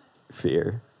that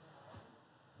fear.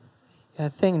 I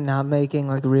think not making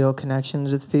like real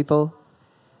connections with people.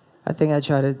 I think I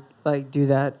try to like do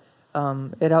that.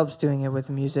 It helps doing it with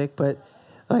music, but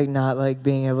like not like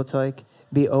being able to like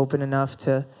be open enough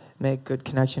to make good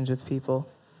connections with people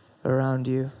around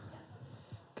you.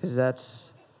 'Cause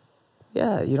that's, you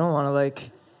don't want to like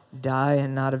die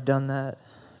and not have done that.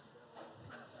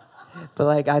 But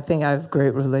like I think I have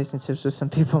great relationships with some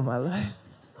people in my life.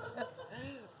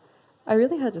 I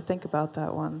really had to think about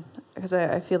that one because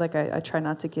I feel like I try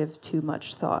not to give too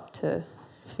much thought to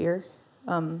fear.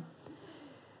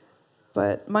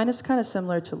 But mine is kind of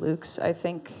similar to Luke's. I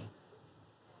think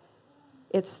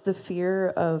it's the fear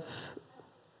of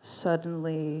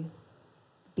suddenly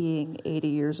being 80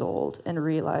 years old and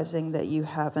realizing that you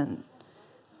haven't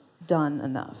done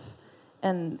enough.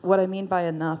 And what I mean by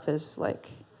enough is like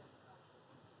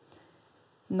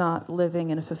not living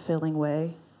in a fulfilling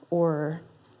way, or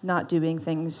not doing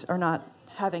things, or not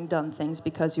having done things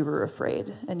because you were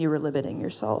afraid and you were limiting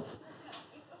yourself.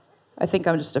 I think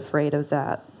I'm just afraid of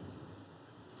that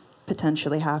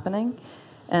potentially happening.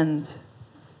 And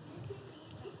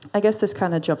I guess this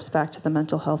kind of jumps back to the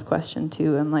mental health question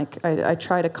too. And like I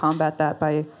try to combat that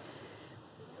by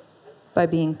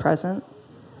being present,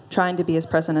 trying to be as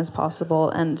present as possible,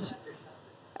 and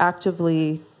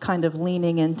actively kind of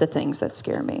leaning into things that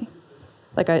scare me.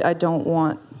 Like I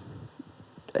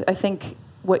think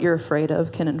what you're afraid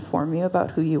of can inform you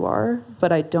about who you are,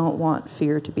 but I don't want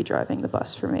fear to be driving the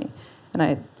bus for me.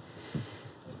 And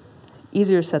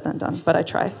easier said than done, but I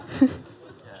try.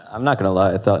 I'm not gonna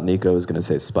lie, I thought Nico was gonna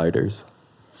say spiders.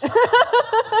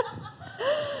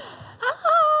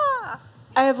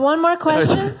 I have one more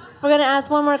question. We're going to ask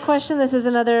one more question. This is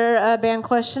another band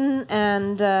question,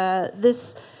 and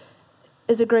this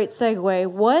is a great segue.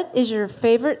 What is your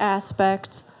favorite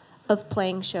aspect of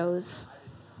playing shows?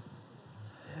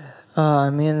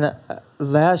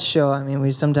 Last show,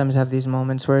 we sometimes have these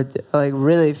moments where it like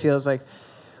really feels like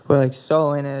we're like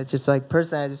so in it. Just like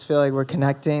personally, I just feel like we're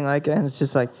connecting, like, and it's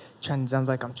just like I'm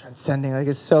transcending. Like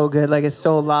it's so good. Like it's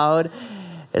so loud.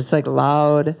 It's like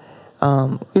loud.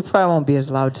 We probably won't be as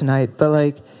loud tonight, but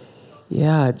like,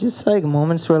 just like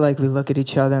moments where like we look at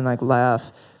each other and like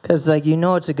laugh, cause like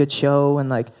it's a good show and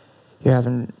like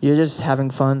you're just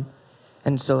having fun,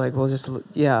 and so like we'll just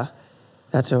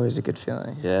that's always a good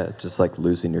feeling. Yeah, just like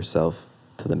losing yourself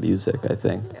to the music, I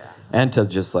think, and to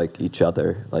just like each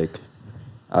other, like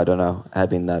I don't know,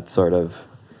 having that sort of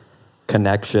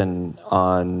connection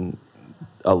on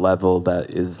a level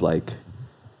that is like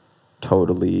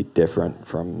totally different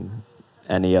from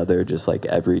any other just like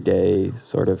everyday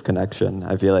sort of connection.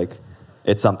 I feel like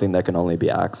it's something that can only be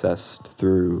accessed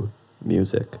through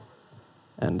music.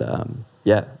 And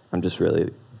I'm just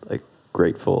really like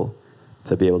grateful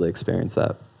to be able to experience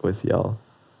that with y'all.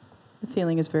 The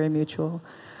feeling is very mutual.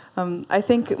 I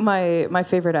think my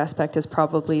favorite aspect is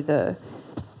probably the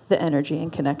energy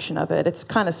and connection of it. It's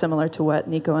kind of similar to what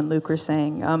Nico and Luke were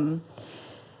saying. And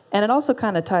it also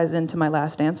kind of ties into my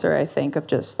last answer, I think, of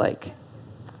just like,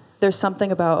 there's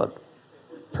something about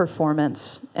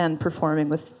performance and performing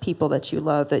with people that you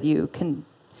love that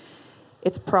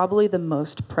it's probably the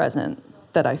most present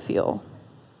that I feel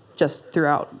just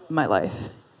throughout my life.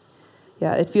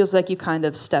 Yeah, it feels like you kind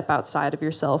of step outside of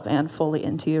yourself and fully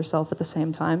into yourself at the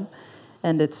same time.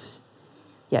 And it's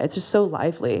just so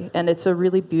lively. And it's a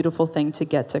really beautiful thing to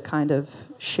get to kind of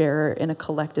share in a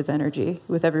collective energy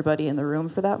with everybody in the room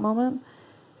for that moment.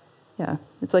 Yeah,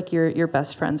 it's like you're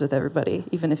best friends with everybody,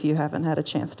 even if you haven't had a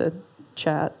chance to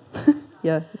chat.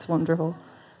 Yeah, it's wonderful.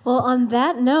 Well, on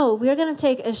that note, we're going to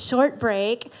take a short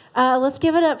break. Let's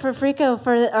give it up for Frico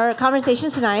for our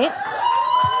conversation tonight.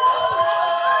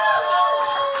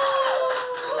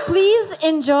 Please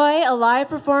enjoy a live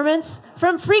performance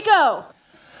from Frico.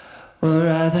 We're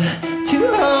either too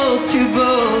old, too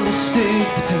bold, or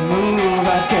stupid to move.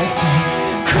 I guess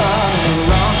I'm crawling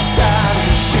alongside of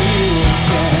the shoe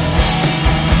again.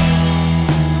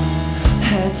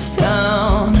 Heads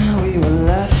down, we were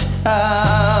left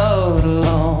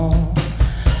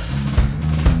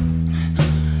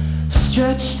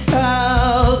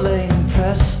towel laying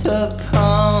pressed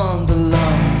upon the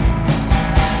lawn.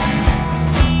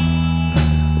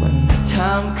 When the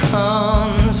time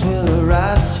comes, we'll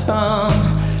arise from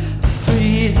the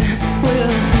freezing.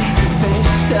 We'll be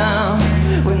face down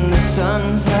when the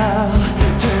sun's out,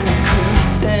 turning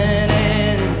crimson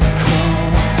into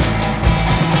chrome.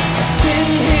 I'm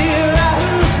sitting here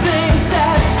writing the same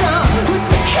sad song with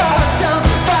the cards on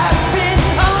fire, spin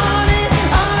on it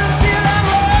until I'm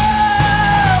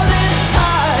old and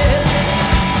tired.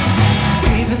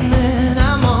 Even then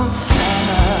I'm on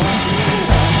fire.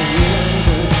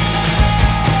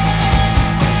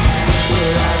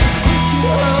 Where I'm too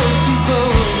old, too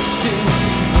bold, still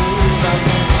to move. I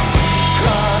guess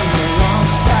caught on the wrong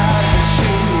side of the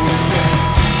shoe again. Sitting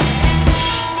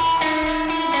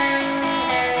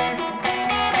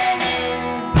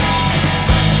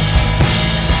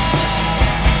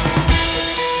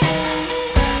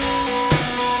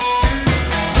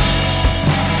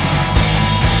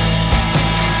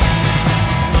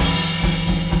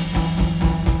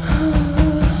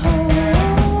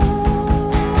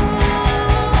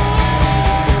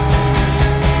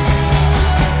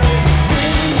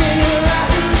here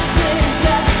writing the same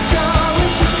sad song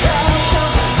with the cards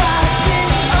on fire, spin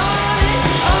on it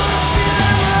until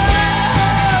I'm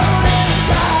old and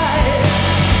tired.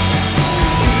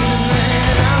 Even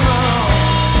then I'm on fire.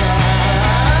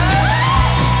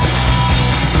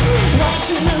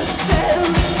 Watching the set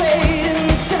and fade in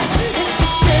the dust. It's a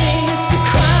shame, it's a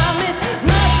crime, it's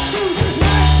not true,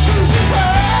 not true.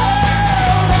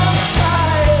 Oh, I'm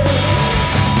tired.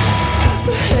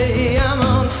 But hey, I'm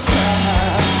on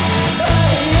fire.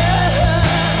 Oh, yeah.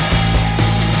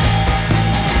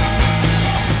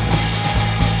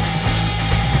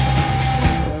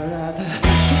 We're either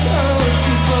too old,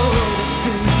 too bold, or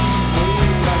stupid to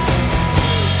move. I guess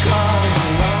caught on the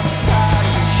wrong side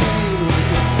of the shoe again. We're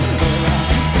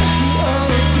either too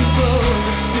old, too bold,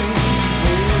 or stupid to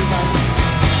move. I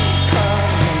guess caught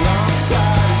on the wrong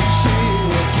side of the shoe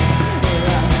again.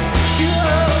 We're either too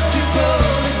old, too bold,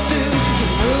 or stupid to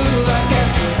move. I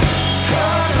guess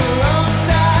caught on the wrong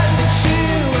side of the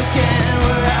shoe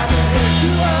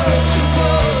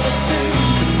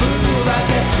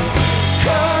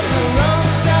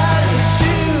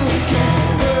again.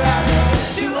 We're either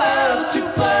too old, too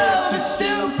bold, or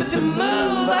stupid to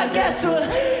move. I guess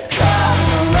caught on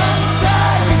the wrong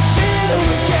side of the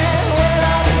shoe again. We're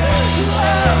either too old,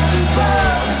 too bold, or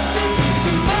stupid to move.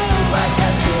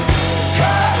 I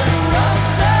guess we're caught on the wrong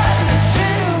side of the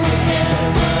shoe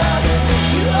again.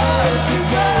 We're either too old, too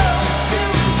bold,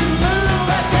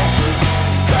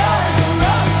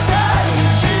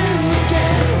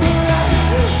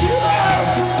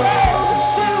 or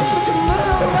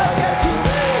stupid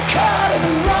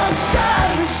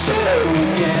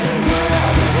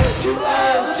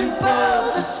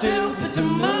to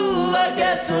move. I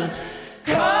guess we're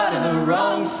caught on the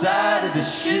wrong side of the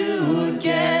shoe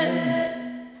again.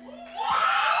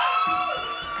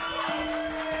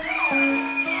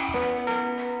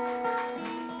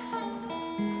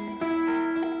 We're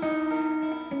either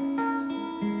too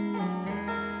old, too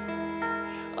bold, or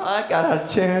stupid to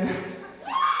move. I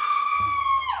guess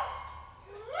we're caught on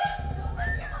the wrong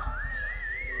side of the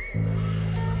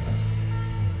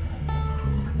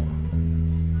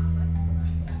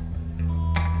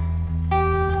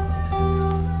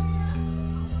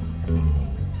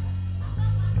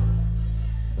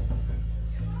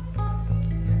again.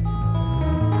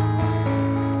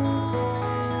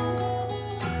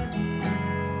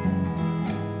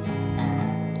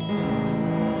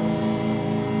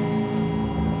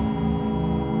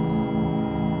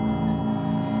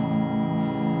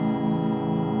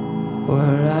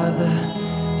 We're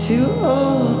either too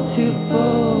old, too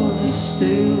bold, or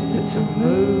stupid to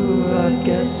move. I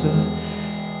guess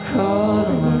we're caught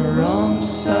on the wrong side of the shoe again. We're either too old, too bold, or stupid to move. I guess we're caught on the wrong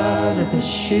side of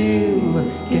the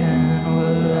shoe again. I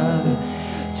got out of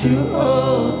tune. We're either too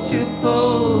old, too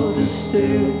bold, or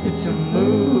stupid to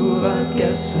move. I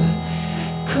guess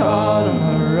we're caught on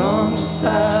the wrong side of the shoe again. We're either too old, too bold, or stupid to move. I guess we're caught on the wrong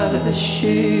side of the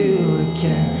shoe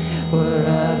again.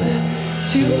 We're either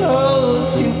too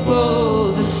old, too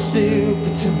bold, or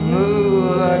stupid to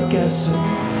move. I guess we're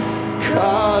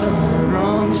caught on the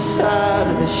wrong side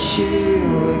of the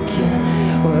shoe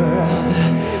again. We're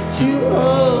either too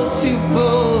old, too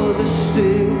bold, or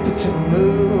stupid to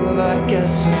move. I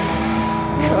guess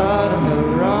we're caught on the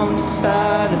wrong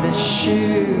side of the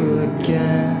shoe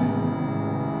again.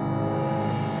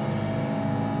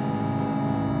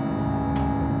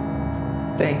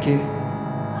 Thank you.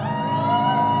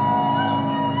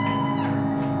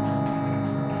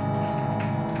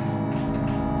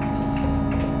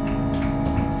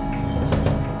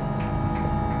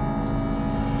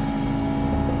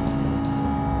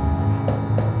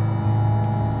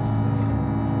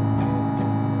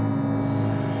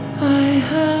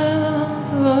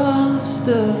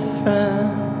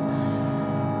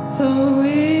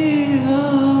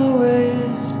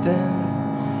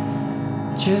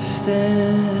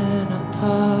 drifting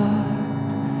apart.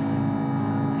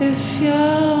 If you're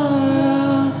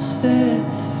lost at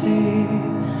sea,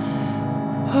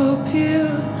 hope you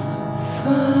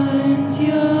find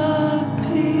your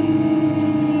peace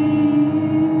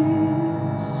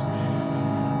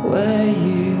where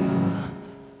you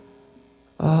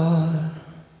are.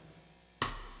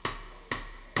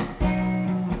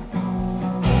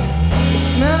 The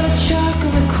smell of chalk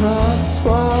on the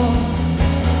crosswalk,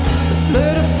 the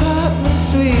blurred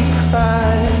apartments we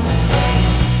cried.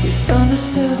 We found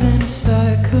ourselves in a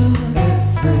cycle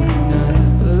every night.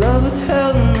 Love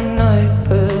withheld in the night,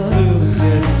 but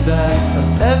losing sight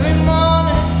of every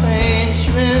morning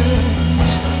arrangement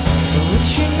for which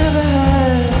we never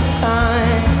had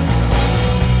time.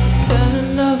 Fell in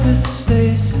love with the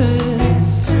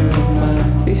stasis,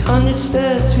 300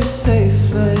 stairs to a safe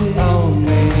place.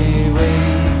 Only we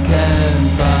can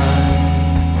find.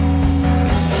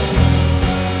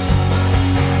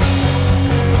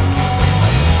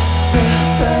 The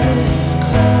brightest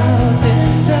clouds in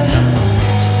the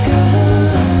sky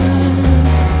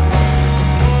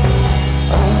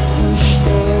are pushed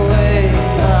away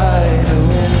by the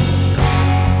wind.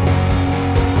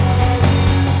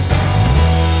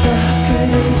 The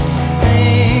greatest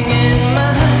thing in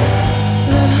my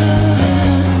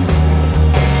life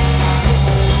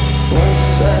was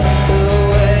swept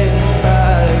away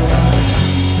by one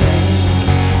thing.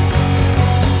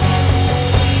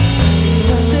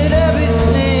 But that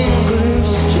everything grew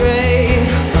straight,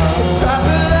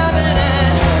 proper loving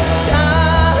and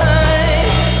time.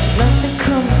 Nothing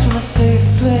comes from a safe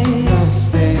place,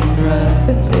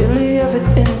 and nearly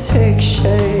everything takes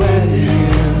shape. When you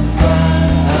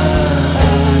find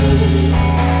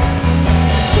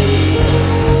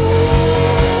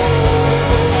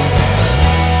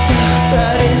the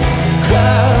brightest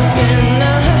clouds in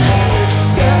the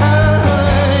sky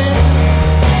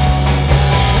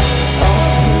are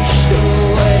pushed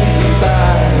away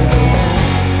by the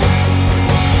wind.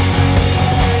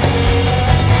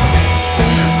 The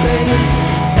greatest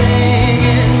thing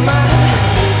in my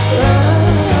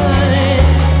life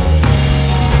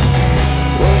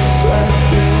was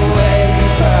swept away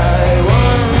by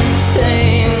one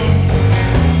thing.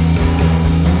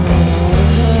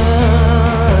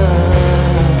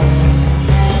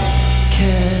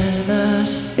 Can I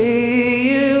see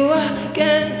you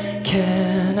again?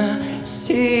 Can I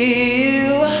see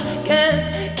you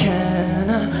again? Can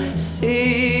I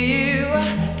see you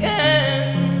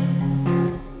again?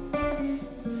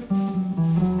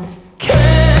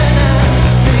 Can I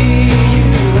see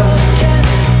you again?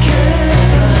 Can I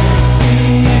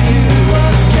see you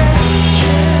again? Can I see you again? Can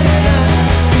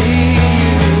I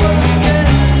see you again?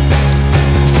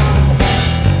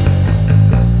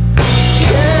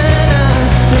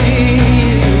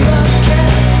 Can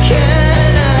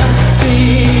I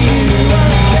see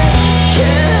you again? Can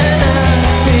I see you again? Can I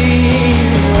see you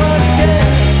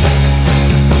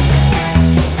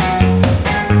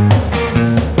again? Can I see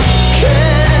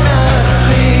you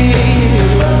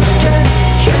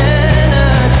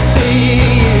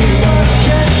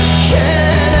again?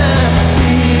 Can I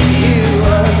see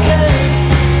you again?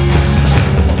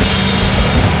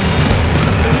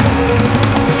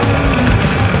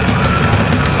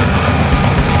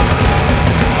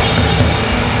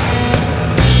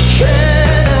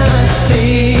 Can I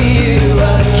see you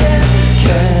again?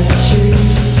 Can't you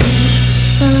see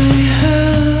I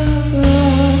have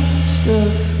lost a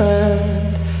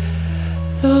friend?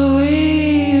 Though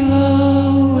we've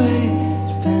always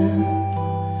been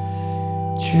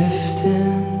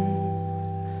drifting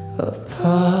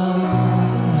apart.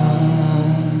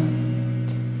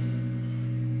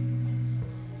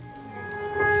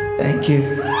 Thank you.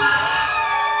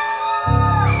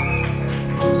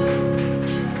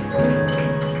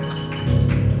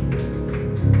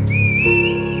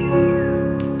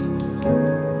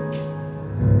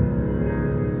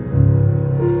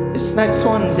 This next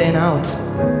one's in out.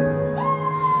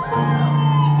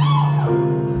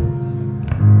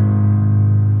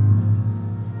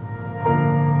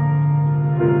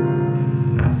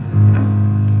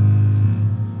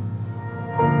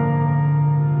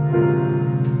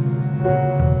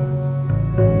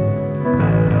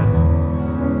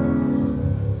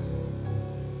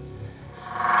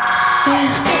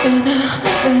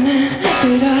 And then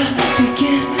did I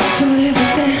begin to live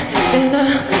within? And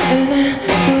then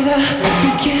did I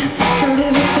begin to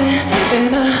live within? And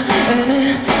then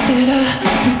did I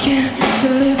begin to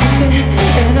live within? And then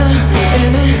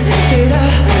did I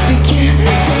begin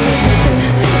to live within?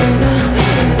 And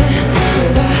then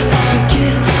did I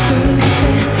begin to live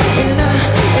within?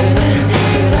 And then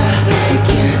did I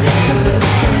begin to live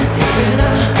within?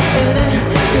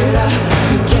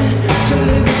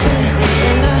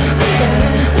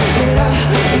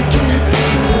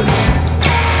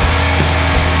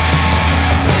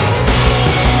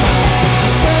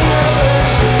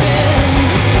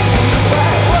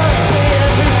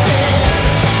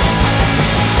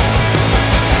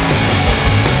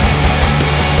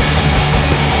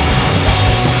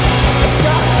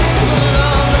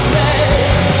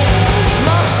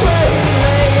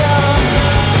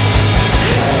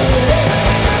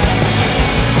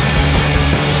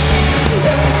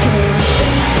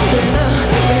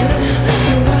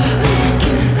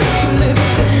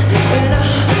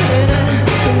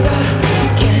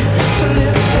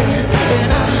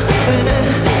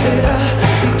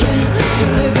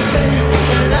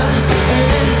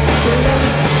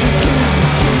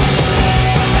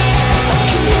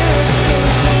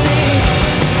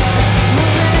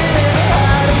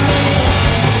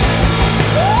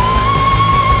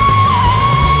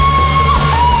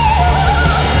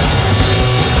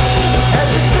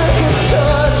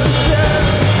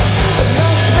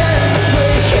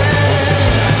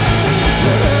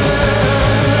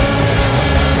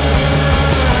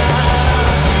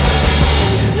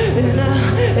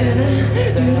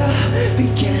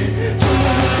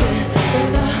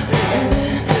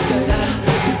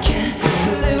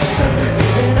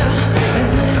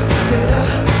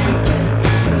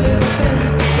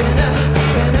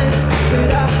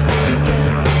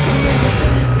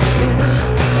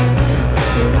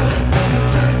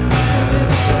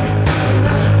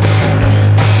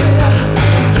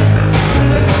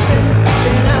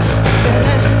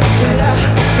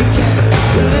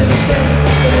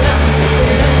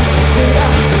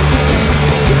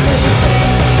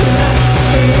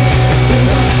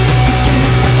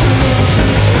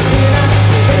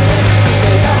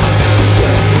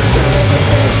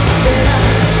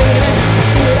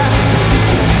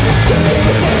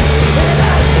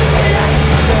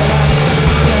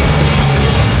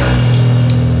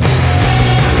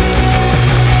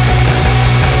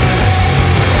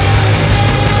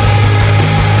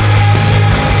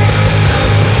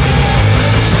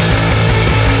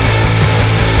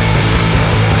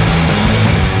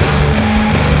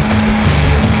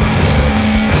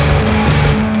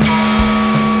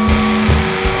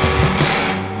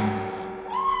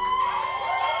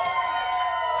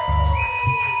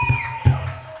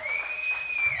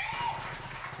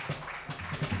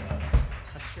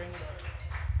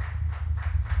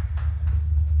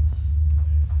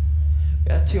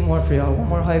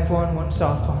 more hype one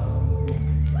soft one.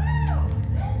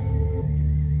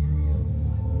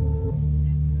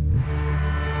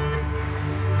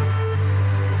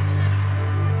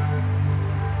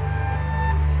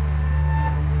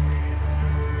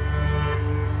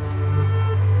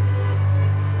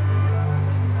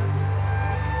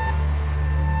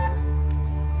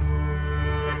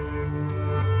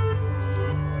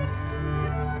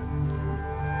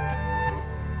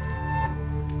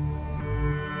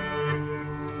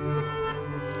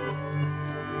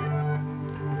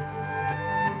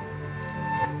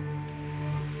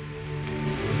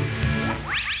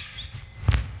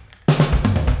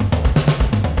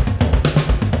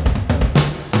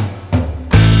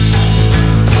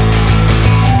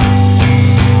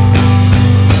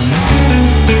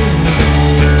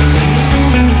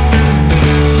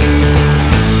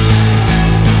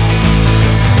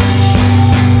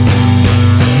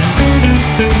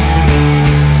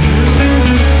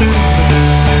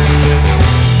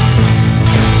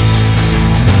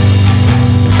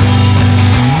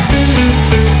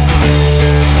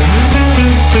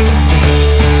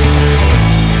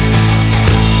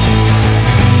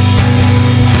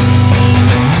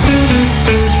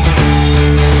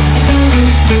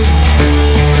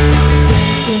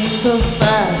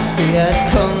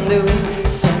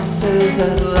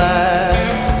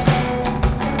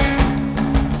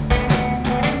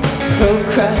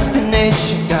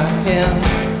 Procrastination got him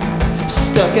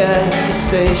stuck at the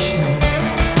station.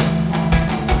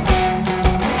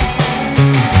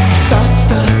 Thoughts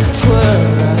start to twirl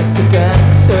like a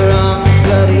dancer on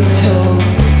bloody toes.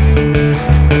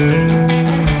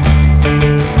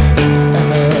 An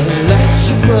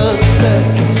electrical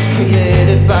circus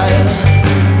created by a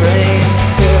brain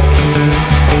circuit.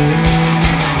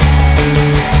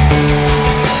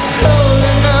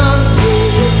 Holding on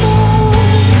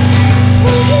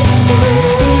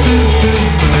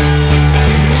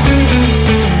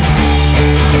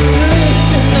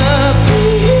listen up,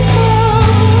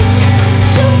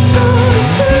 just for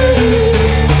a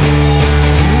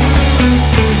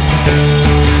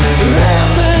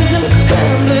ramblers and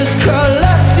scramblers crawl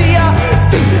up to your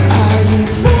feet. Are you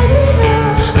ready now?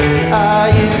 Are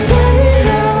you ready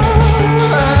now?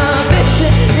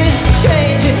 Ambition is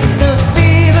changing, the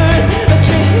fever is a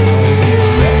dream.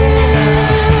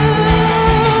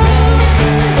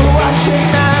 Watch it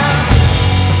now.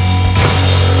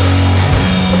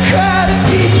 A crowd of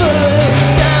people look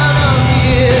down on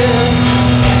you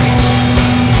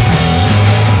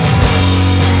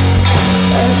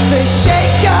as they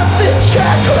shake off the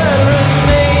track what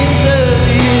remains of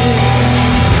you.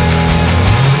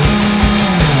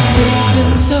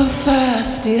 Sprinting so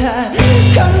fast he had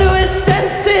come to his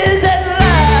senses at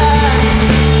last.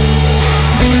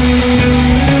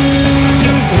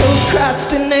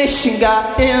 Procrastination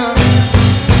got him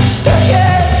stuck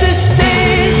at the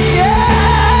station.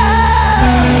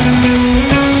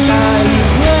 Are you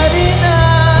ready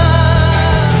now?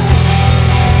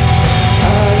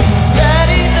 Are you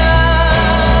ready now?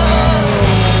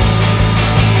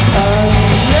 Are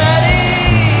you ready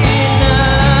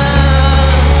now?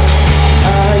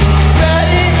 Are you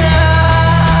ready now?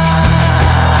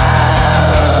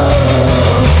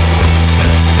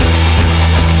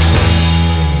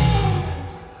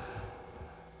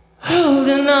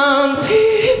 Holding on,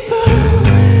 people,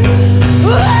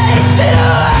 wasted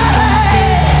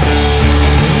away.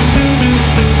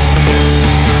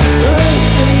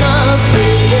 Listen up,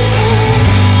 people,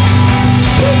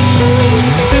 just for a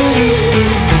day.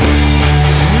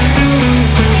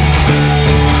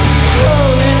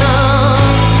 Holding on,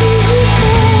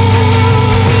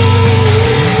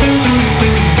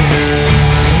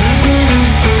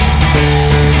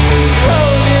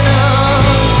 holding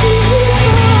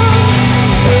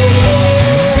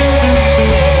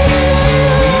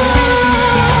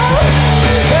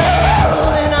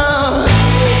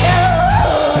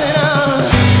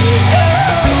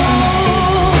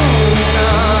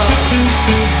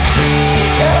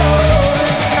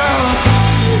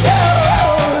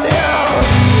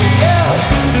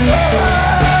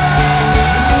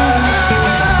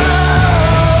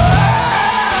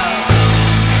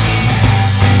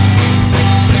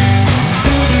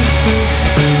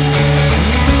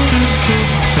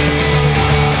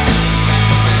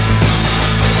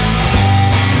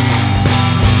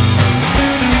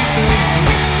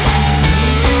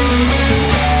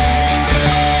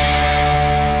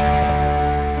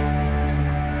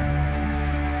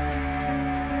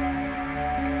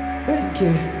Thank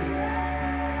you.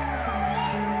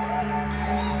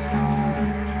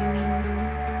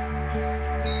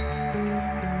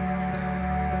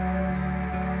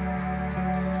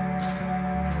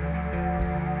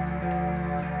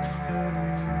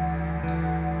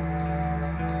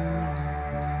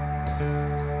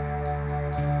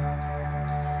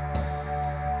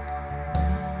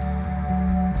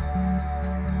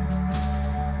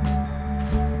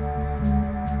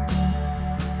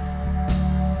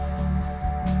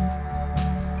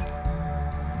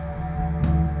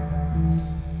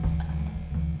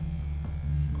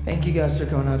 Thank you guys for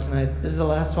coming out tonight. This is the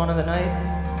last one of the night.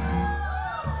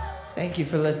 Thank you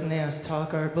for listening to us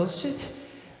talk our bullshit.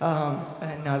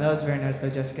 And no, that was very nice though,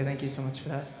 Jessica. Thank you so much for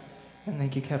that. And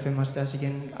thank you, Cafe Mustache,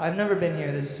 again. I've never been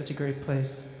here. This is such a great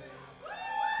place.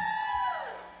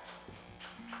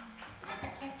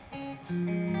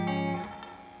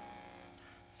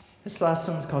 This last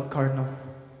one's called Cardinal.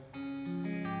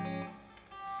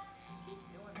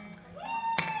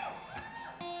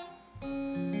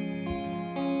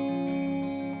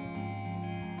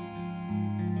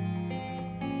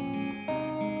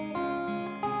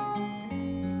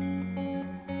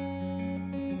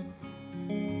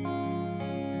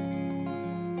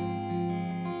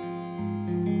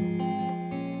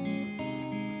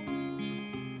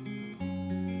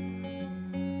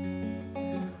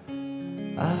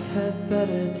 I've had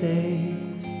better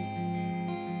days,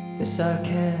 this I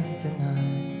can't deny.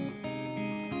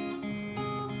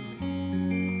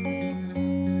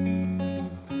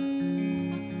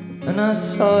 When I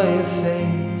saw your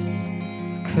face,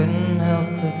 I couldn't help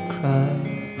but cry.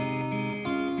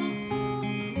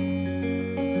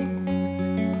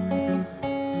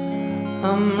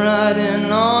 I'm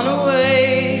riding on a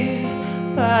wave,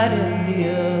 biting the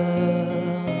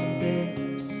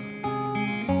abyss,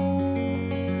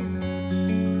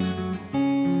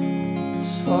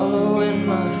 swallowing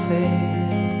my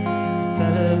faith to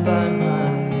better buy my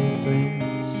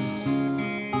bliss.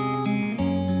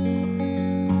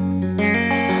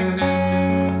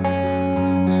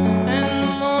 And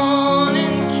the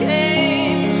morning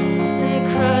came and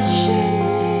crushing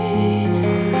me,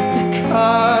 the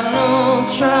cardinal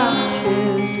dropped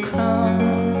his crown.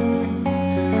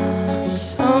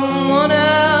 Someone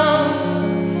else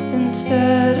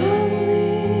instead of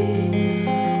me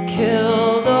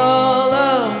killed all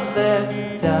of their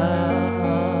doubt.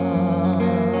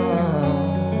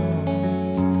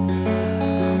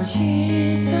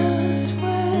 Jesus,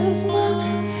 where's my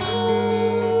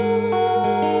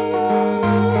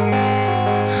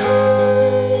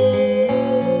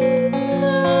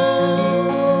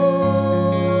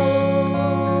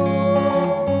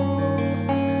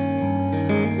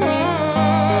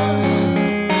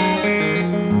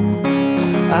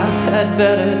I've had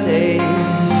better days,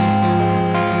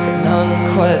 but none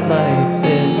quite like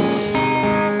this.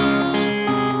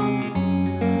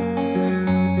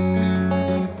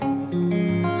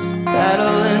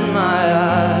 Battle in my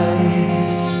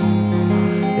eyes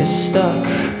is stuck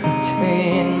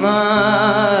between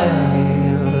my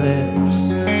lips.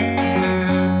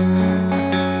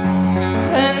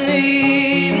 And the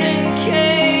evening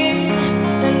came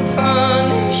and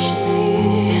punished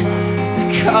me, the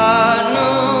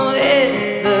cardinal hit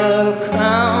the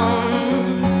ground.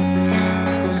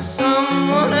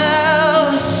 Someone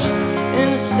else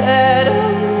instead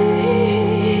of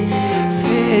me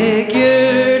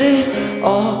figured it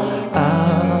all out.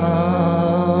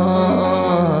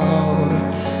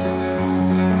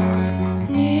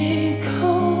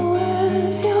 Nico,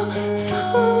 where's your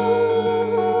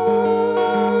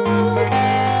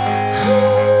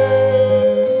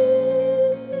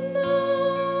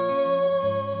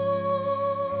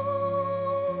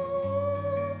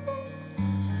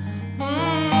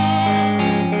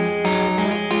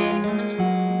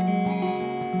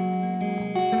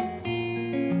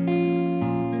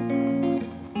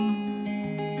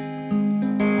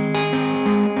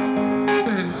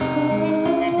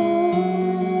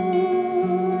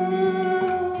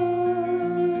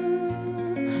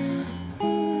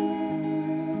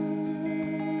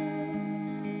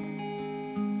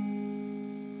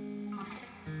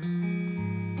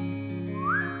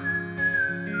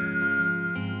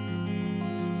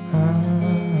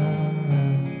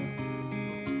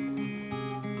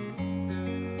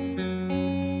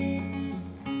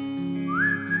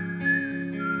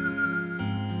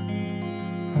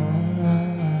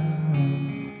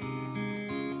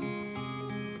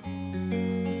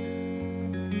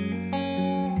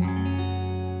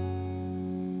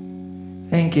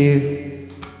Thank you.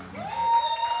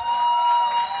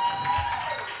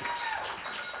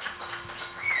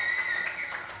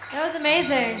 That was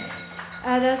amazing.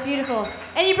 That was beautiful.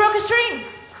 And you broke a string.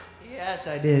 Yes,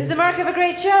 I did. It's the mark of a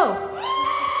great show.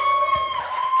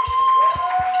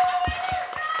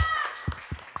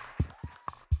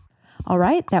 All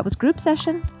right, that was group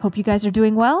session. Hope you guys are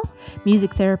doing well.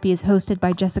 Music Therapy is hosted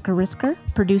by Jessica Risker,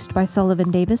 produced by Sullivan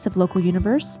Davis of Local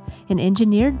Universe, and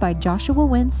engineered by Joshua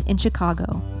Wentz in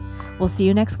Chicago. We'll see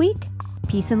you next week.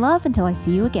 Peace and love until I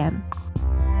see you again.